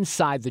not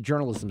inside the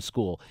journalism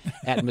school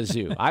at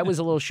Mizzou. I was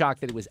a little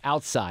shocked that it was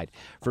outside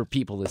for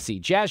people to see.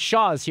 Jazz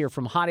Shaw is here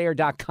from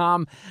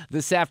hotair.com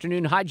this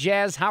afternoon. Hi,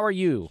 Jazz. How are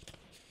you?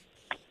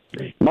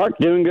 Mark,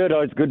 doing good.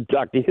 Always good to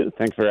talk to you.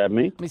 Thanks for having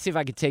me. Let me see if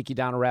I could take you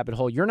down a rabbit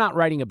hole. You're not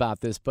writing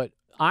about this, but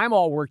I'm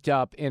all worked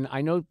up, and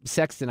I know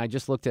Sexton, I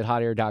just looked at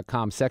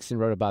hotair.com. Sexton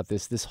wrote about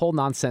this whole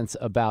nonsense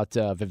about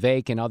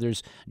Vivek and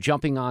others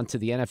jumping onto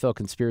the NFL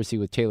conspiracy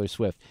with Taylor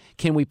Swift.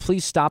 Can we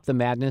please stop the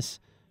madness,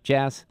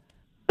 Jazz?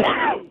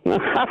 I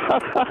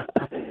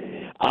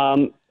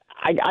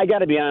got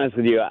to be honest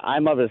with you.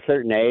 I'm of a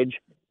certain age.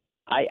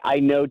 I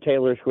know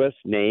Taylor Swift's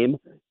name.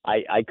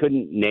 I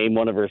couldn't name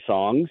one of her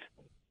songs.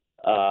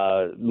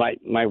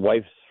 My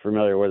wife's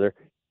familiar with her,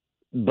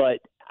 but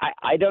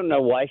I don't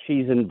know why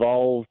she's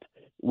involved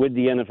with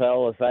the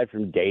NFL aside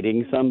from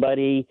dating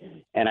somebody,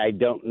 and I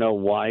don't know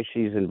why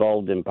she's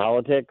involved in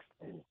politics.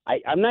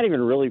 I'm not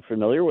even really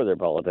familiar with her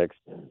politics,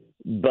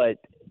 but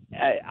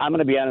I'm going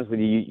to be honest with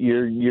you.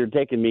 You're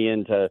taking me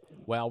into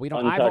well, we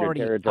don't.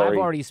 territory. I've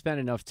already spent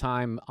enough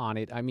time on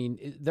it. I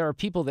mean, there are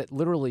people that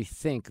literally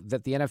think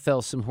that the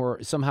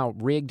NFL somehow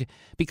rigged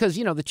because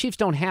the Chiefs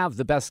don't have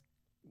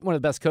one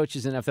of the best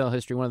coaches in NFL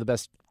history, one of the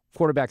best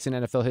quarterbacks in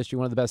NFL history,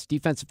 one of the best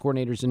defensive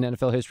coordinators in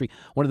NFL history,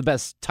 one of the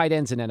best tight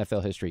ends in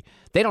NFL history.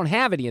 They don't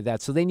have any of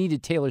that, so they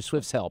needed Taylor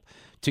Swift's help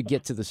to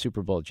get to the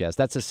Super Bowl, Jazz.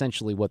 That's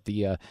essentially what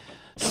the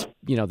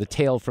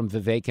tale from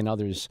Vivek and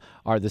others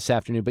are this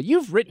afternoon. But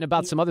you've written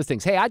about some other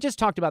things. Hey, I just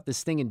talked about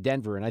this thing in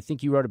Denver, and I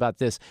think you wrote about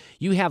this.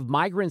 You have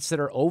migrants that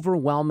are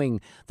overwhelming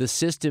the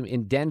system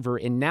in Denver,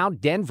 and now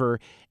Denver,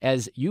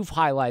 as you've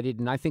highlighted,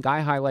 and I think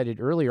I highlighted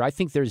earlier, I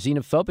think they're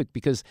xenophobic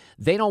because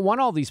they don't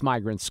want all these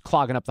migrants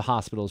clogging up the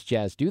hospitals,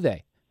 Jazz, do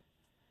they?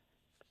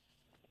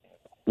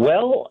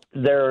 Well,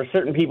 there are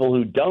certain people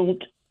who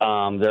don't.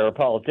 There are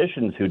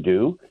politicians who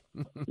do.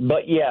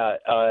 But, yeah,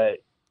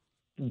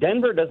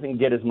 Denver doesn't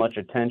get as much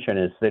attention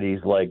as cities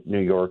like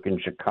New York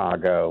and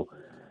Chicago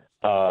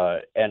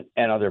and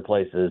other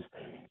places.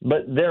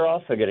 But they're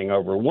also getting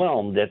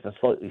overwhelmed. It's a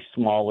slightly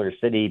smaller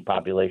city,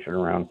 population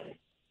around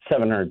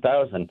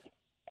 700,000.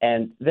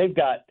 And they've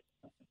got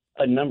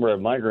a number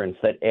of migrants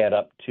that add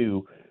up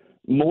to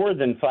more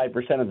than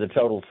 5% of the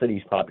total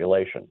city's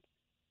population.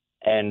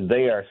 And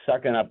they are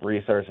sucking up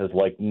resources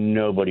like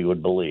nobody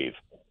would believe.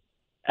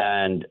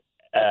 And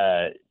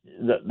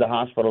the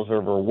hospitals are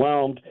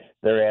overwhelmed.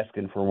 They're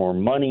asking for more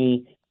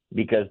money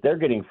because they're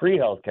getting free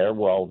health care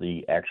while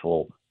the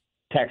actual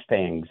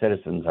tax-paying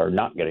citizens are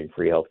not getting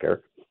free health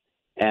care.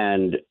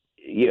 And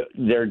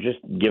they're just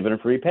given a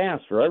free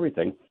pass for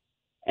everything.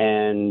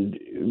 And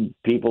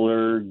people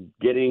are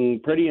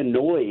getting pretty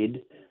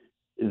annoyed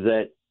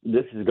that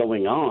this is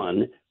going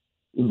on.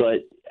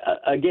 But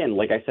again,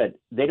 like I said,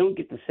 they don't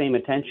get the same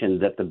attention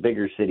that the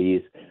bigger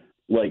cities,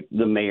 like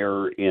the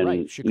mayor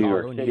in New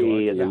York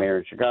City and the mayor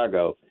in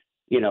Chicago,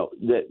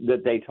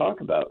 that they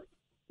talk about.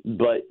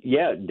 But,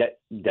 yeah,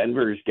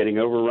 Denver's getting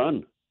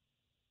overrun.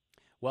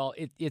 Well,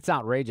 it's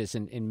outrageous,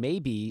 and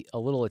maybe a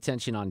little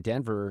attention on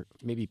Denver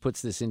maybe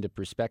puts this into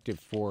perspective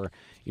for,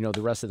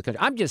 the rest of the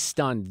country. I'm just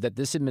stunned that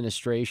this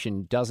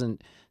administration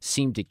doesn't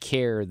seem to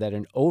care that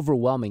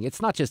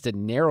it's not just a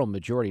narrow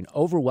majority, an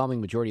overwhelming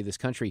majority of this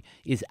country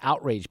is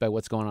outraged by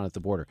what's going on at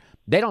the border.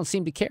 They don't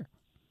seem to care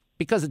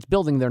because it's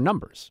building their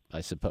numbers,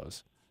 I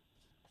suppose.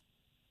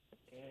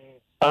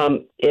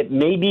 It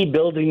may be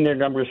building their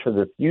numbers for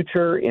the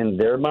future in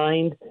their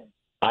mind.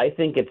 I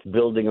think it's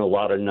building a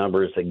lot of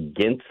numbers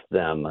against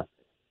them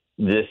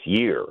this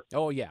year.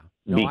 Oh, yeah.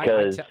 No,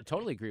 because I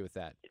totally agree with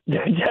that.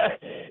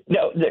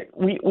 No,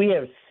 we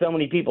have so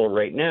many people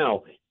right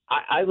now.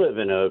 I live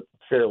in a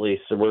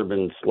fairly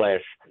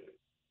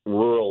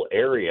suburban/rural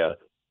area,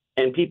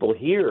 and people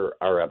here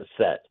are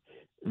upset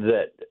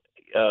that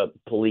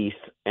police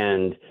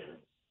and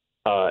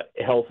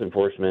health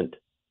enforcement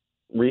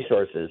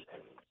resources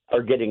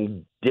are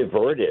getting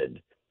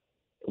diverted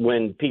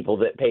when people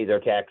that pay their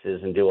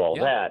taxes and do all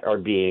that are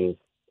being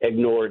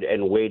ignored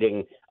and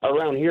waiting.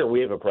 Around here, we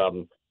have a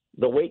problem.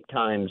 The wait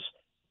times,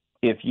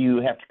 if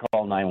you have to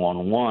call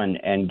 911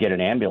 and get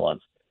an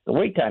ambulance, the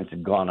wait times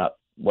have gone up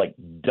like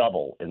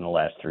double in the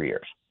last 3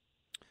 years.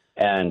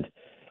 And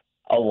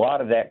a lot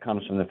of that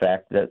comes from the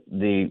fact that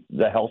the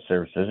health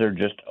services are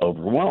just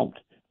overwhelmed,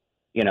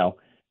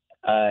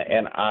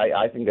 and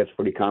I think that's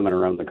pretty common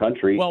around the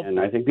country, and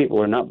I think people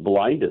are not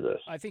blind to this.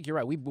 I think you're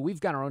right.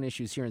 We've got our own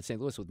issues here in St.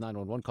 Louis with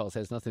 911 calls. It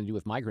has nothing to do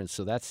with migrants,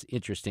 so that's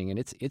interesting, and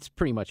it's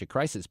pretty much a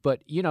crisis.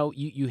 But,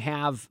 you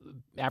have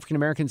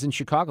African-Americans in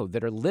Chicago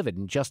that are livid,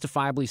 and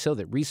justifiably so,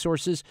 that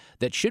resources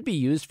that should be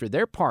used for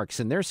their parks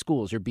and their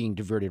schools are being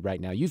diverted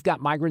right now. You've got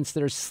migrants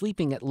that are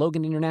sleeping at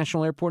Logan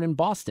International Airport in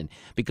Boston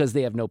because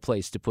they have no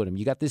place to put them.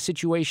 You got this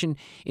situation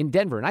in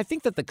Denver, and I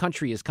think that the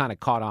country is kind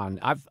of caught on.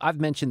 I've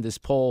mentioned this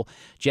poll,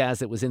 Jazz, Jazz,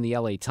 that was in the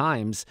LA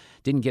Times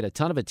didn't get a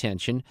ton of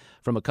attention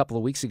from a couple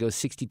of weeks ago.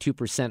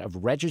 62%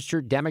 of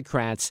registered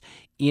Democrats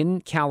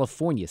in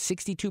California,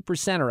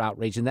 62% are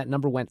outraged, and that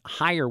number went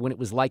higher when it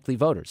was likely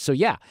voters. So,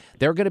 yeah,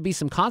 there are going to be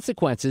some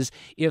consequences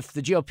if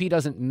the GOP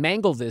doesn't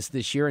mangle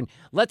this year. And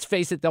let's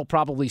face it, they'll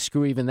probably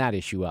screw even that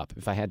issue up,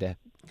 if I had to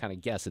kind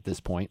of guess at this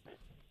point.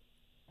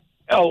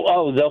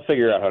 Oh, they'll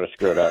figure out how to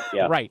screw it up.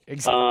 Yeah, right.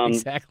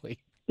 Exactly.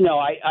 No,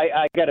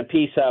 I got a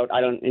piece out.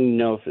 I don't even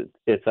know if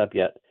it's up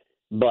yet,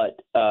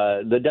 but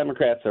the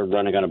Democrats are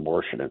running on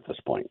abortion at this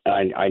point.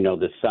 I know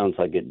this sounds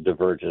like it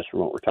diverges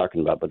from what we're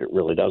talking about, but it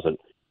really doesn't.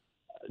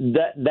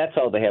 That's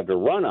all they have to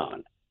run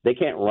on. They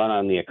can't run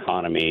on the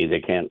economy. They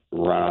can't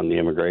run on the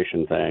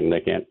immigration thing. They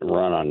can't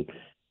run on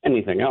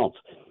anything else.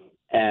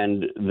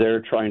 And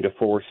they're trying to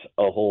force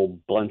a whole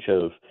bunch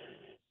of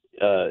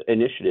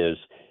initiatives.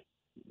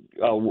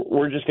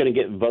 We're just going to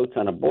get votes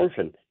on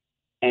abortion.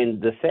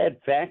 And the sad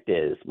fact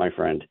is, my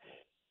friend,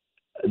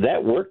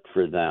 that worked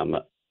for them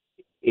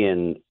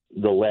in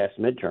the last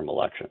midterm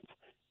elections.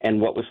 And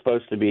what was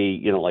supposed to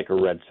be, like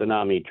a red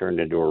tsunami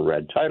turned into a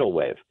red tidal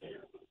wave.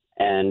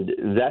 And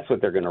that's what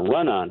they're going to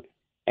run on.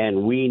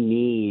 And we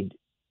need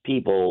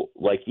people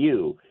like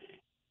you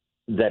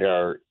that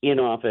are in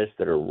office,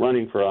 that are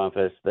running for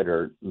office, that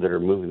are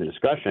moving the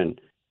discussion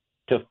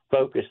to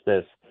focus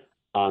this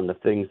on the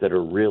things that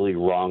are really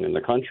wrong in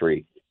the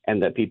country and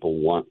that people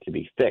want to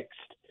be fixed.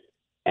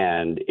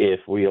 And if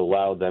we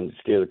allow them to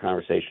steer the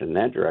conversation in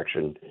that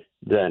direction,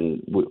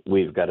 then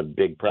we've got a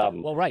big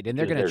problem. Well, right, and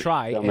they're going to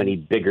try. So many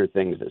bigger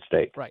things at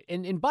stake. Right,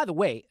 and by the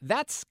way,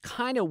 that's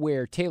kind of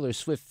where Taylor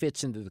Swift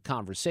fits into the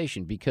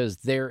conversation, because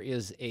there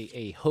is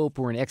a hope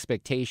or an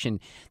expectation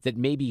that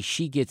maybe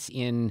she gets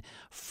in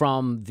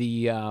from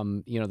the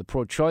the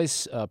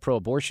pro-choice,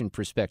 pro-abortion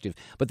perspective.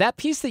 But that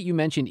piece that you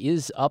mentioned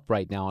is up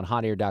right now on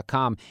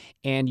hotair.com,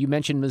 and you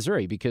mentioned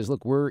Missouri because,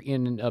 look, we're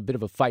in a bit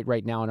of a fight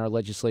right now in our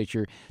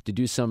legislature to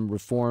do some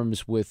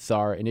reforms with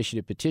our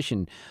initiative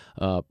petition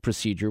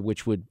procedure,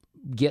 which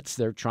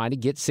they're trying to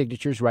get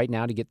signatures right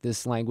now to get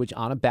this language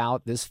on a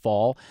ballot this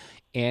fall.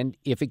 And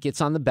if it gets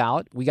on the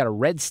ballot, we got a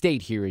red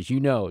state here, as you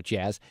know,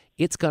 Jazz.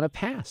 It's going to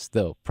pass,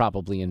 though,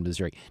 probably in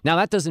Missouri. Now,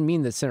 that doesn't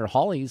mean that Senator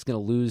Hawley is going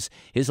to lose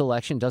his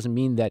election. Doesn't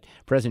mean that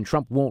President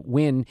Trump won't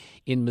win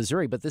in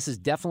Missouri. But this is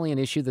definitely an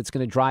issue that's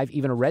going to drive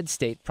even a red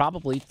state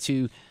probably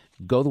to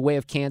go the way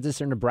of Kansas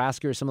or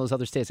Nebraska or some of those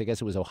other states. I guess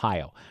it was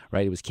Ohio,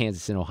 right? It was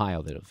Kansas and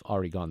Ohio that have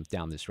already gone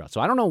down this route.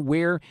 So I don't know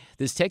where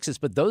this takes us,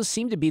 but those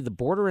seem to be, the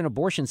border and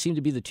abortion seem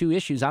to be the two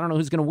issues. I don't know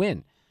who's going to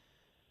win.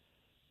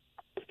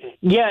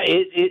 Yeah,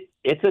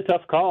 it's a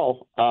tough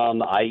call.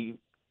 I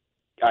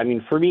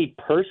mean, for me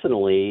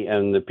personally,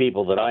 and the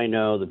people that I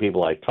know, the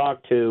people I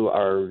talk to,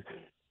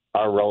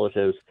 our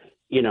relatives,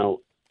 the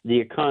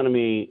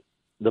economy,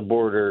 the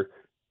border,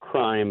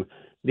 crime,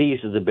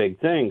 these are the big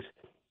things.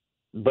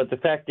 But the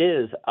fact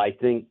is, I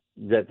think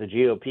that the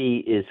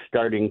GOP is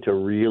starting to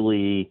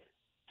really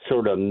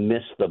sort of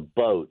miss the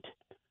boat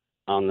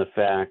on the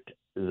fact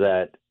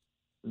that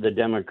the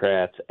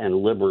Democrats and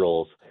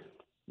liberals,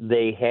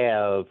 they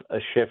have a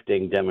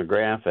shifting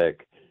demographic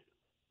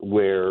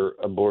where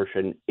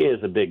abortion is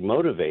a big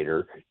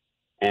motivator.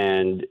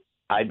 And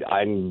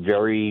I'm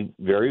very,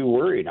 very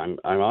worried. I'm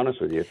honest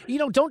with you.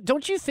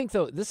 Don't you think,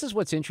 though, this is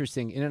what's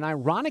interesting, in an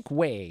ironic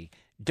way,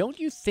 don't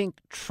you think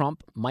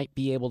Trump might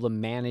be able to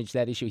manage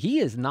that issue? He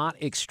is not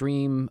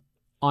extreme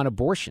on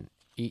abortion.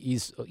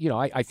 He's,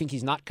 I think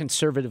he's not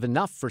conservative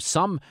enough for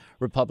some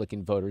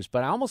Republican voters,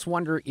 but I almost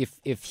wonder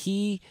if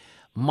he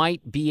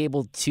might be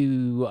able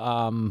to,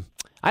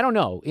 I don't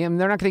know. They're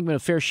not going to give him a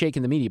fair shake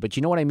in the media, but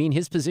you know what I mean?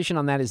 His position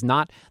on that is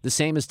not the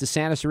same as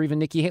DeSantis or even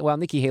Nikki Haley. Well,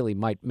 Nikki Haley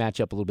might match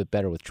up a little bit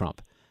better with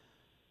Trump.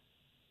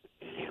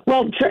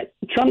 Well,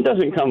 Trump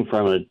doesn't come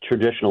from a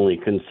traditionally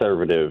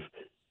conservative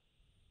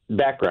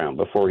background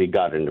before he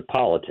got into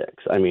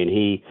politics. I mean,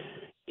 he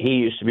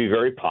used to be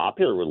very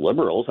popular with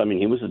liberals. I mean,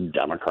 he was a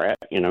Democrat.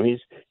 He's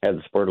had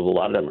the support of a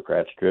lot of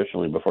Democrats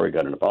traditionally before he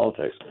got into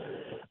politics.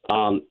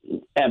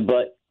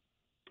 But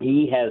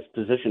he has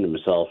positioned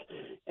himself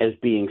as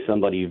being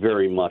somebody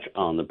very much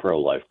on the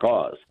pro-life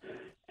cause.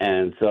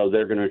 And so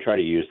they're going to try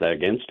to use that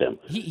against him.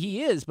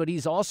 He is, but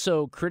he's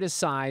also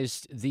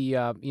criticized the,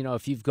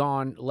 if you've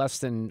gone less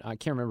than, I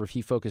can't remember if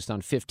he focused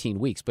on 15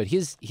 weeks, but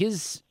his,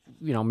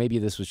 maybe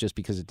this was just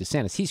because of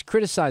DeSantis. He's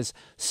criticized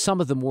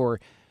some of the more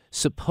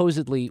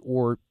supposedly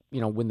or,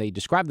 when they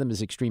describe them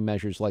as extreme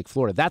measures like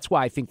Florida. That's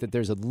why I think that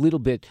there's a little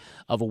bit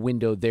of a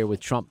window there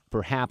with Trump,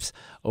 perhaps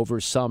over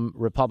some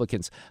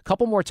Republicans. A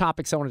couple more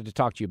topics I wanted to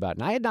talk to you about.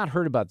 And I had not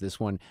heard about this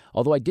one,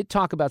 although I did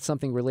talk about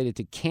something related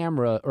to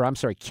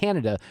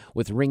Canada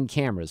with Ring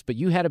cameras. But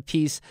you had a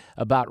piece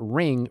about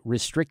Ring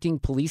restricting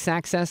police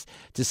access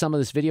to some of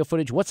this video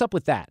footage. What's up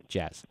with that,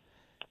 Jazz?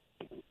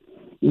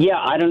 Yeah,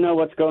 I don't know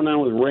what's going on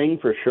with Ring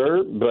for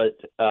sure, but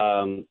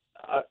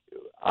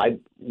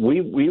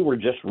we were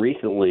just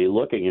recently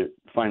looking at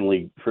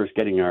finally first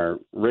getting our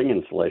Ring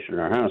installation in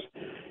our house,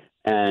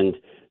 and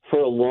for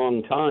a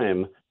long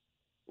time,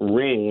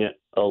 Ring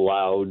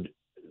allowed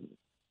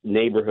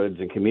neighborhoods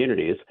and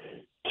communities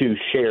to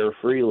share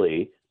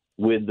freely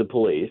with the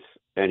police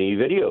any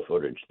video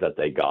footage that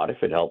they got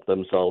if it helped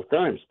them solve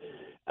crimes.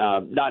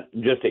 Not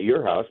just at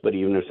your house, but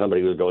even if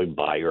somebody was going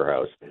by your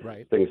house,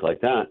 right. Things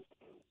like that.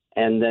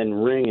 And then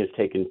Ring has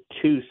taken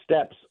 2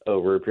 steps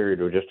over a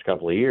period of just a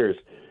couple of years.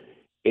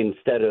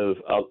 Instead of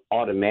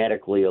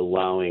automatically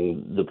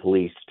allowing the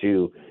police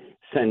to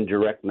send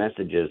direct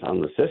messages on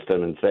the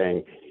system and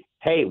saying,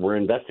 hey, we're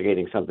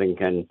investigating something,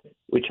 can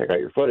we check out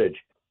your footage?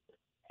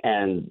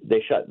 And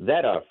they shut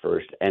that off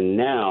first, and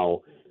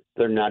now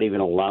they're not even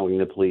allowing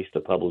the police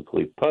to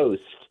publicly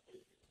post,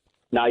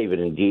 not even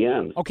in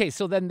DMs. Okay,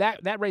 so then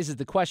that raises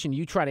the question.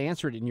 You try to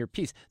answer it in your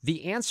piece.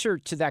 The answer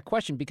to that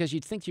question, because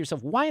you'd think to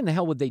yourself, why in the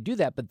hell would they do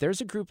that? But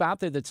there's a group out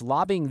there that's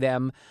lobbying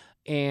them,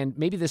 and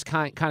maybe this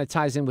kind of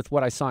ties in with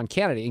what I saw in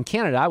Canada. In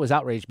Canada, I was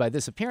outraged by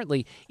this.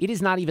 Apparently, it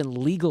is not even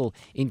legal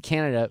in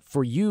Canada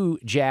for you,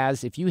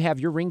 Jazz, if you have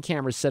your Ring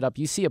cameras set up,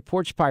 you see a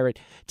porch pirate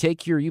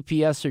take your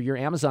UPS or your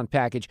Amazon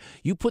package,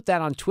 you put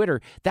that on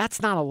Twitter,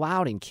 that's not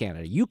allowed in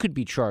Canada. You could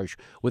be charged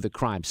with a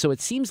crime. So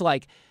it seems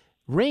like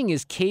Ring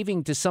is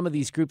caving to some of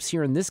these groups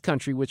here in this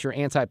country, which are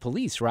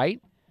anti-police, right?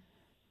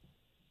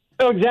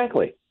 Oh,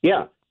 exactly.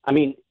 Yeah. I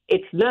mean,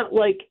 it's not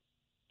like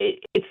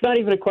it's not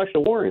even a question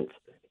of warrants.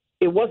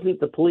 It wasn't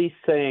the police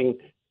saying,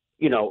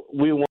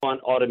 we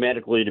want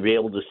automatically to be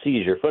able to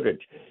seize your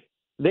footage.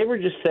 They were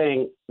just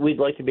saying, we'd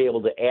like to be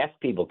able to ask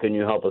people, can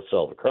you help us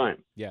solve a crime?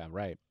 Yeah,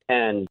 right.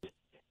 And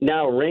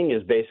now Ring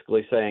is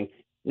basically saying,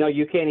 no,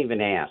 you can't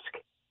even ask.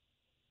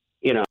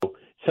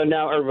 So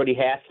now everybody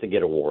has to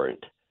get a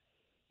warrant.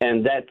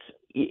 And that's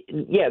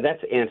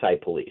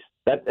anti-police.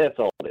 That's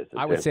all it is.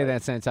 I would say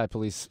that's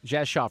anti-police.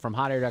 Jazz Shaw from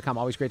hotair.com.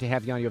 Always great to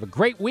have you on. You have a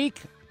great week.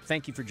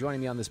 Thank you for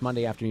joining me on this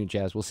Monday afternoon,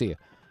 Jazz. We'll see you.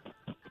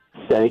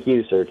 Thank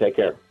you, sir. Take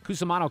care.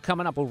 Cusumano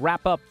coming up. We'll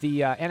wrap up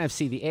the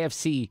NFC, the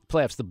AFC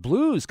playoffs. The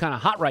Blues kind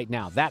of hot right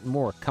now. That and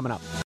more coming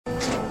up.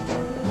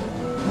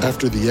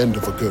 After the end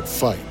of a good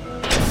fight,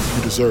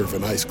 you deserve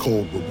an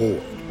ice-cold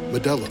reward.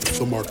 Modelo,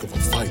 the mark of a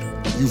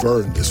fighter. You've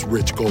earned this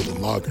rich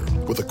golden lager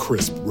with a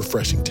crisp,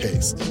 refreshing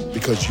taste.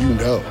 Because you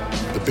know,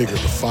 the bigger the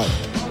fight,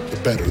 the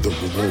better the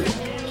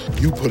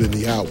reward. You put in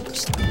the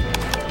hours,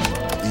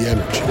 the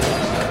energy,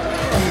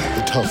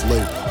 the tough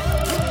labor.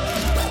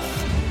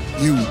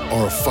 You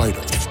are a fighter,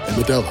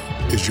 and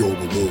Modelo is your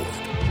reward.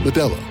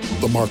 Modelo,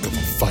 the mark of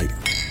a fighter.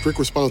 Drink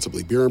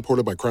responsibly. Beer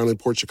imported by Crown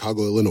Imports,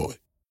 Chicago, Illinois.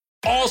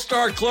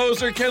 All-star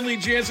closer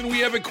Kenley Jansen, we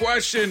have a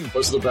question.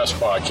 What's the best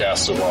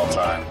podcast of all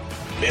time?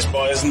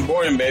 Baseball isn't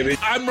boring, baby.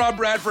 I'm Rob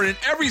Bradford, and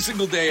every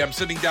single day I'm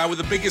sitting down with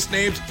the biggest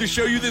names to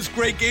show you this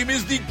great game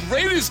is the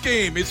greatest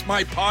game. It's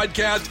my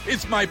podcast.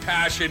 It's my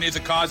passion. It's a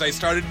cause I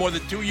started more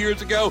than 2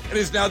 years ago and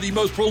is now the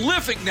most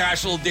prolific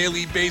national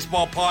daily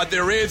baseball pod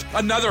there is.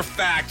 Another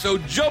fact, so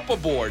jump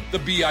aboard the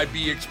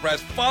BIB Express.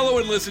 Follow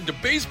and listen to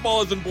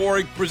Baseball Isn't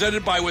Boring,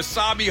 presented by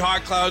Wasabi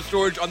Hot Cloud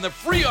Storage on the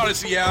free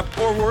Odyssey app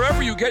or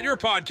wherever you get your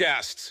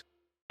podcasts.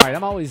 All right,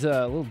 I'm always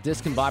a little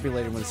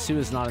discombobulated when Sue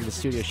is not in the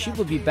studio. She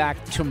will be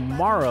back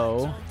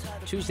tomorrow,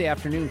 Tuesday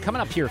afternoon. Coming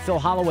up here, Phil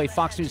Holloway,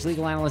 Fox News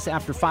legal analyst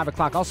after 5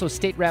 o'clock. Also,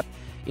 state rep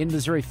in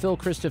Missouri, Phil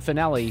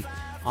Cristofanelli,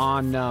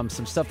 on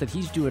some stuff that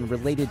he's doing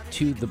related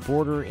to the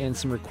border and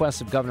some requests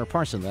of Governor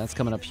Parson. That's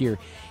coming up here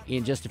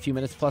in just a few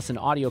minutes, plus an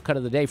audio cut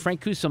of the day. Frank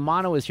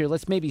Cusumano is here.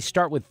 Let's maybe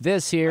start with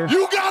this here.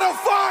 You gotta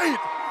fight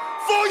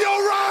for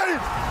your right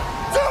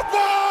to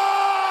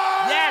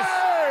buy! Yes!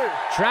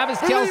 Travis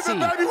Kelce.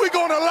 Believe it, baby. We're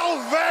going to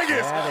Las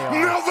Vegas,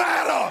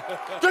 Nevada,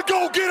 to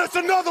go get us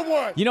another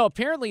one.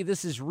 Apparently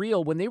this is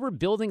real. When they were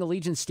building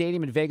Allegiant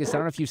Stadium in Vegas, I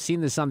don't know if you've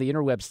seen this on the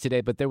interwebs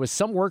today, but there was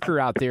some worker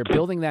out there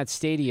building that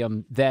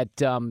stadium that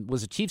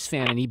was a Chiefs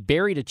fan, and he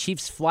buried a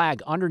Chiefs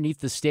flag underneath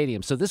the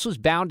stadium. So this was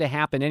bound to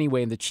happen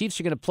anyway, and the Chiefs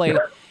are going to play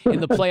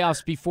in the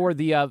playoffs before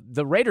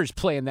the Raiders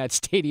play in that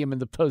stadium in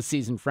the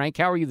postseason. Frank,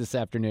 how are you this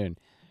afternoon?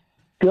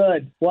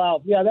 Good.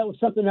 Wow. Yeah, that was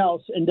something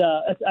else. And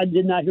I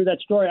did not hear that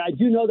story. I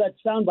do know that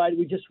soundbite.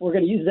 We're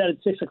going to use that at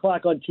 6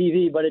 o'clock on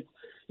TV, but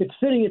it's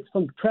fitting. It's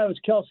from Travis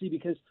Kelce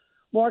because,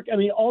 Mark, I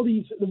mean,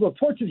 the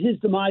reports of his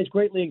demise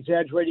greatly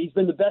exaggerated. He's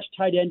been the best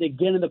tight end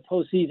again in the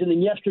postseason.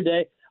 And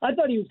yesterday, I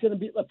thought he was going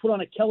to put on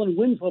a Kellen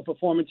Winslow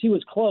performance. He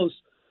was close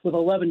with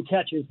 11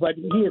 catches, but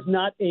he has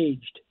not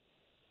aged.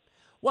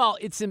 Well,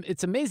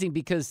 it's amazing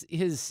because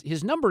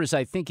his numbers,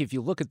 I think, if you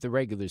look at the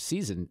regular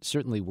season,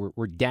 certainly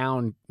were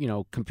down,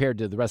 compared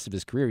to the rest of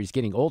his career. He's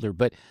getting older,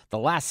 but the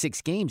last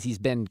 6 games, he's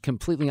been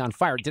completely on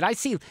fire. Did I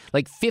see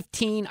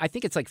 15? I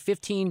think it's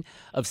 15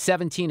 of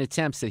 17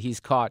 attempts that he's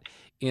caught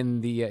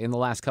in the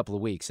last couple of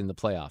weeks in the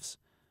playoffs.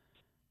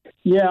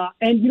 Yeah,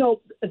 and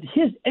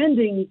his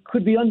ending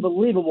could be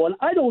unbelievable, and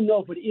I don't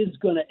know if it is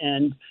going to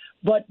end.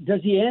 But does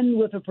he end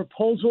with a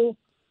proposal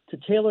to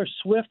Taylor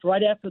Swift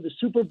right after the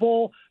Super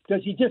Bowl?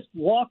 Does he just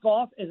walk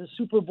off as a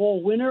Super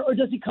Bowl winner, or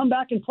does he come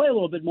back and play a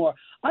little bit more?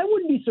 I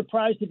wouldn't be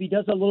surprised if he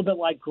does a little bit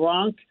like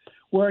Gronk,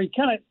 where he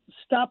kind of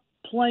stopped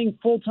playing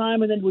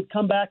full-time and then would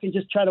come back and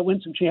just try to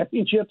win some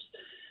championships.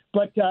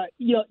 But,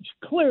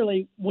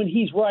 clearly when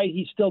he's right,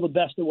 he's still the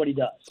best at what he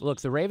does. Look,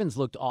 the Ravens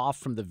looked off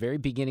from the very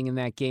beginning in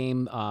that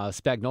game.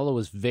 Spagnuolo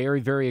was very,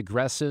 very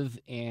aggressive,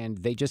 and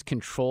they just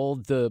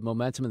controlled the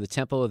momentum and the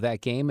tempo of that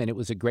game, and it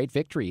was a great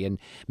victory. And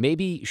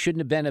maybe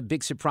shouldn't have been a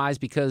big surprise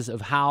because of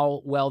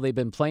how well they've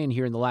been playing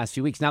here in the last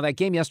few weeks. Now, that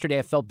game yesterday,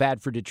 I felt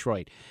bad for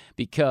Detroit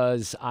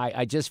because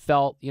I just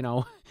felt,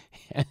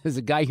 as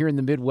a guy here in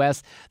the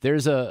Midwest,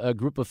 there's a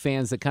group of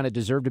fans that kind of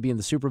deserve to be in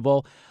the Super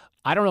Bowl.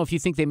 I don't know if you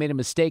think they made a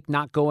mistake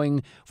not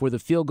going for the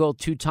field goal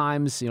 2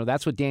 times.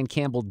 That's what Dan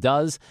Campbell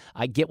does.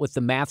 I get what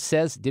the math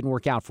says. It didn't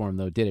work out for him,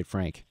 though, did it,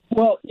 Frank?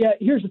 Well, yeah,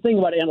 here's the thing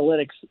about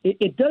analytics.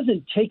 It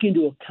doesn't take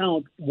into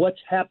account what's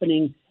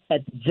happening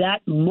at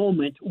that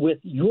moment with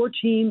your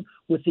team,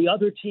 with the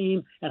other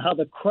team, and how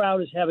the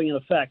crowd is having an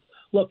effect.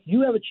 Look,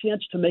 you have a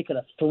chance to make it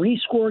a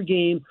 3-score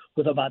game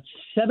with about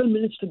 7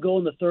 minutes to go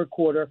in the third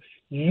quarter.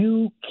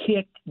 You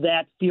kicked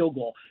that field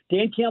goal.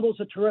 Dan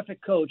Campbell's a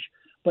terrific coach,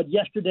 but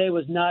yesterday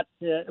was not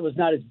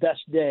his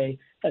best day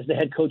as the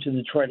head coach of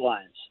the Detroit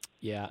Lions.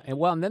 Yeah,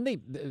 and then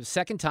the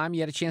second time you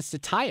had a chance to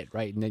tie it,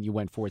 right, and then you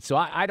went for it. So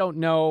I don't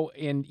know.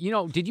 And,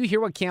 did you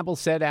hear what Campbell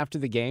said after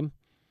the game?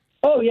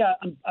 Oh, yeah,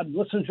 I'm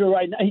listening to it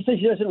right now. He says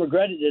he doesn't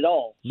regret it at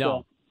all. No.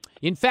 So.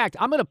 In fact,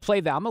 I'm going to play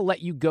that. I'm going to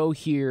let you go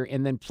here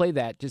and then play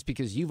that just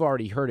because you've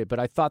already heard it. But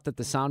I thought that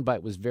the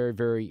soundbite was very,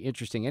 very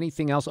interesting.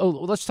 Anything else? Oh,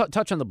 let's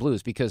touch on the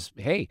Blues because,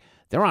 hey,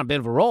 they're on a bit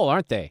of a roll,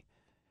 aren't they?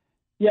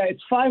 Yeah,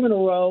 it's 5 in a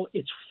row.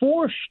 It's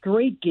 4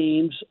 straight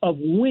games of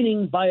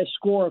winning by a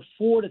score of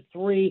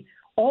 4-3.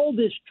 All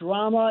this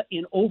drama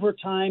in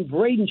overtime.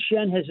 Braden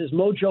Shen has his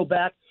mojo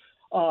back.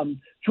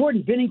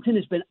 Jordan Binnington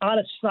has been out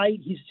of sight.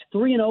 He's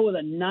 3-0 with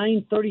a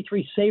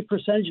 .933 save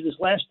percentage in his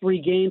last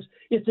 3 games.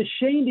 It's a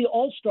shame the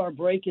All-Star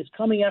break is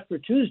coming after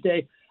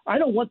Tuesday. I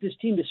don't want this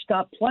team to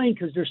stop playing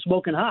because they're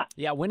smoking hot.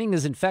 Yeah, winning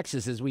is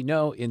infectious, as we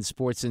know in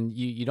sports, and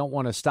you don't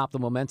want to stop the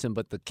momentum,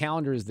 but the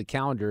calendar is the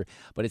calendar.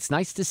 But it's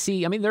nice to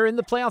see. I mean, they're in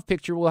the playoff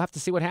picture. We'll have to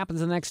see what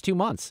happens in the next 2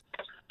 months.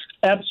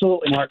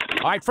 Absolutely, Mark.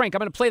 All right, Frank, I'm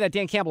going to play that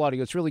Dan Campbell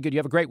audio. It's really good. You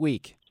have a great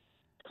week.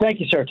 Thank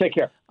you, sir. Take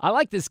care. I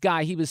like this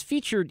guy. He was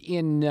featured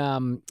in,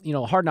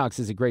 Hard Knocks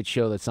is a great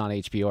show that's on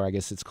HBO, or I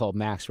guess it's called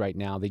Max right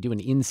now. They do an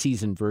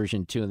in-season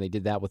version, too, and they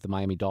did that with the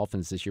Miami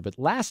Dolphins this year. But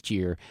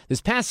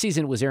this past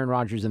season, it was Aaron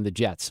Rodgers and the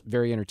Jets.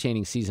 Very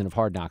entertaining season of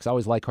Hard Knocks. I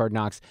always like Hard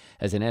Knocks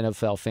as an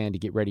NFL fan to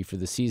get ready for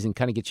the season,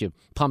 kind of get you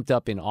pumped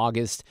up in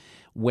August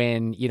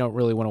when you don't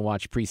really want to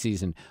watch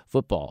preseason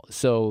football.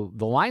 So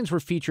the Lions were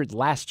featured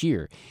last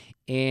year.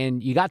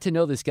 And you got to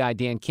know this guy,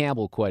 Dan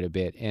Campbell, quite a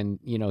bit. And,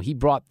 he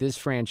brought this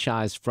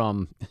franchise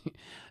from,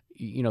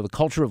 the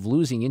culture of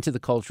losing into the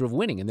culture of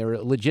winning. And they're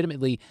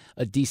legitimately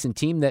a decent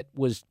team that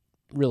was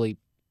really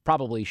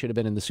probably should have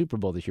been in the Super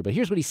Bowl this year. But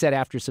here's what he said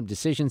after some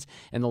decisions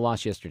and the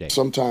loss yesterday.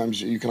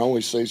 Sometimes you can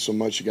only say so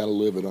much. You got to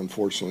live it,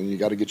 unfortunately. You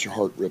got to get your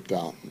heart ripped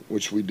out,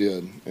 which we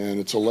did. And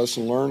it's a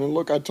lesson learned. And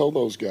look, I told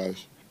those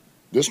guys,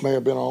 this may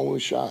have been our only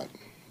shot.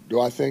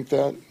 Do I think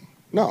that?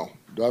 No.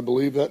 Do I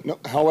believe that? No.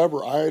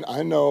 However,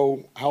 I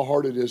know how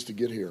hard it is to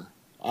get here.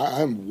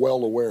 I'm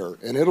well aware.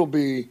 And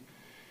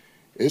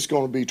it's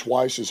going to be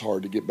twice as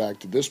hard to get back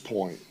to this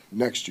point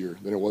next year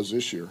than it was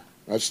this year.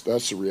 That's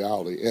the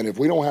reality. And if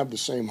we don't have the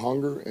same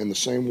hunger and the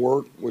same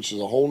work, which is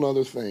a whole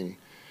other thing,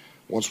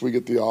 once we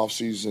get the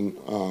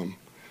offseason,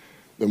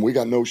 then we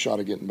got no shot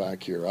of getting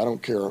back here. I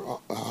don't care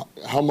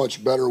how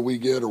much better we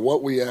get or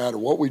what we add or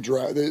what we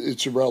drive.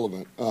 It's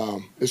irrelevant.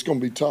 It's going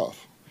to be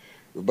tough.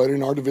 Everybody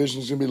in our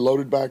division is going to be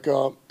loaded back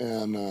up,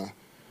 and,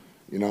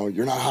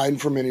 you're not hiding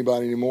from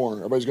anybody anymore.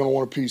 Everybody's going to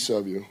want a piece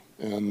of you,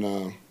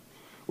 and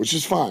which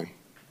is fine,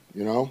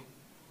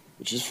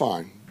 which is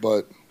fine.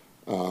 But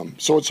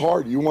so it's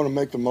hard. You want to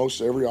make the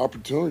most of every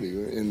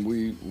opportunity, and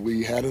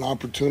we had an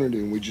opportunity,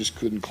 and we just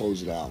couldn't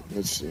close it out.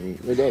 It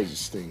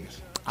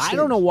stings. I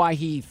don't know why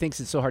he thinks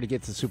it's so hard to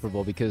get to the Super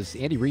Bowl because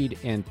Andy Reid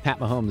and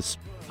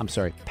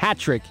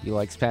Patrick, he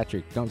likes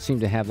Patrick, don't seem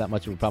to have that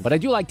much of a problem. But I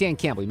do like Dan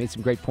Campbell. He made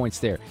some great points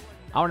there.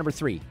 Hour number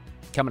 3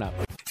 coming up.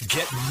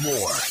 Get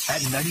more at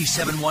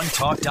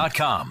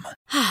 971talk.com.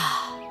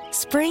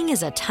 Spring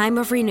is a time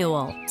of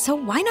renewal, so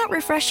why not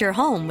refresh your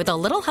home with a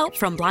little help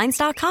from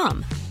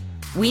Blinds.com?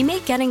 We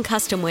make getting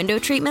custom window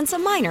treatments a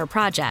minor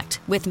project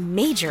with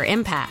major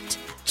impact.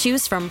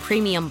 Choose from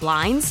premium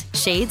blinds,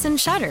 shades, and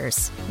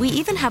shutters. We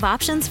even have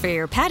options for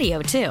your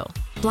patio, too.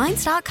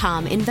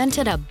 Blinds.com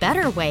invented a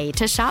better way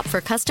to shop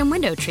for custom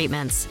window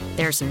treatments.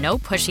 There's no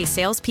pushy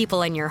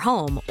salespeople in your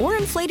home or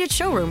inflated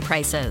showroom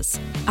prices.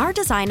 Our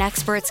design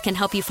experts can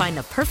help you find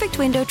the perfect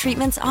window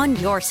treatments on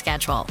your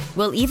schedule.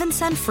 We'll even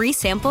send free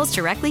samples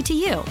directly to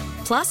you.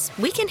 Plus,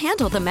 we can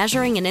handle the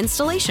measuring and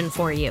installation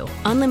for you.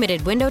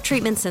 Unlimited window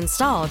treatments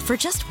installed for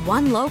just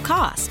one low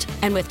cost.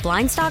 And with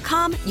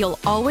Blinds.com, you'll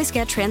always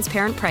get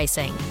transparent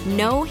pricing.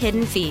 No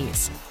hidden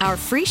fees. Our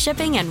free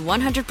shipping and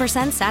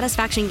 100%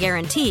 satisfaction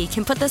guarantee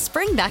can put the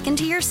spring back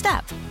into your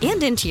step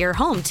and into your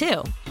home,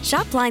 too.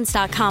 Shop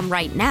Blinds.com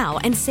right now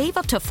and save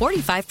up to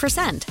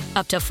 45%.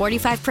 Up to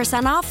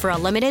 45% off for a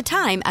limited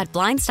time at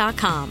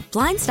Blinds.com.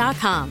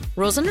 Blinds.com.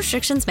 Rules and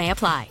restrictions may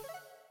apply.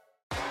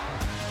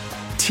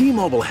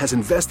 T-Mobile has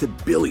invested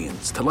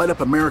billions to light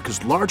up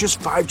America's largest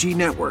 5G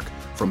network,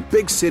 from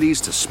big cities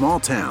to small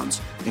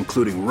towns,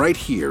 including right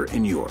here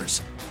in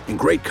yours. And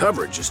great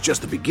coverage is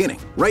just the beginning.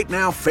 Right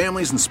now,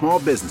 families and small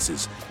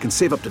businesses can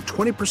save up to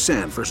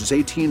 20% versus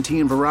AT&T and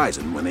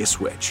Verizon when they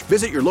switch.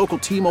 Visit your local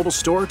T-Mobile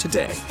store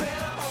today.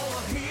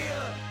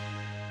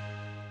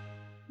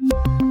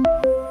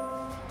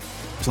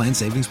 Plan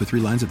savings with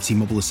 3 lines of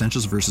T-Mobile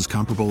Essentials versus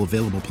comparable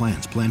available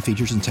plans. Plan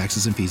features and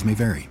taxes and fees may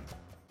vary.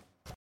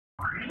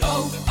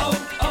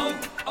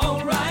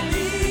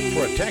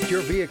 Protect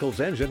your vehicle's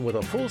engine with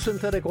a full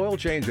synthetic oil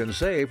change and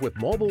save with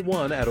Mobil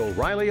 1 at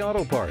O'Reilly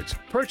Auto Parts.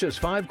 Purchase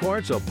 5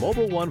 quarts of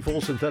Mobil 1 full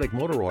synthetic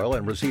motor oil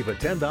and receive a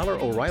 $10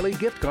 O'Reilly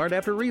gift card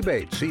after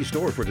rebate. See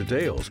store for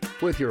details.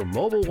 With your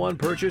Mobil 1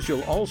 purchase,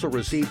 you'll also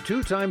receive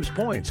 2 times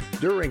points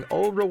during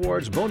O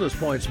Rewards Bonus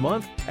Points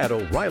Month at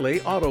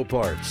O'Reilly Auto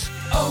Parts.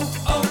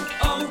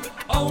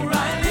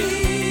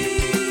 O'Reilly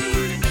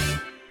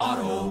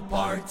Auto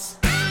Parts.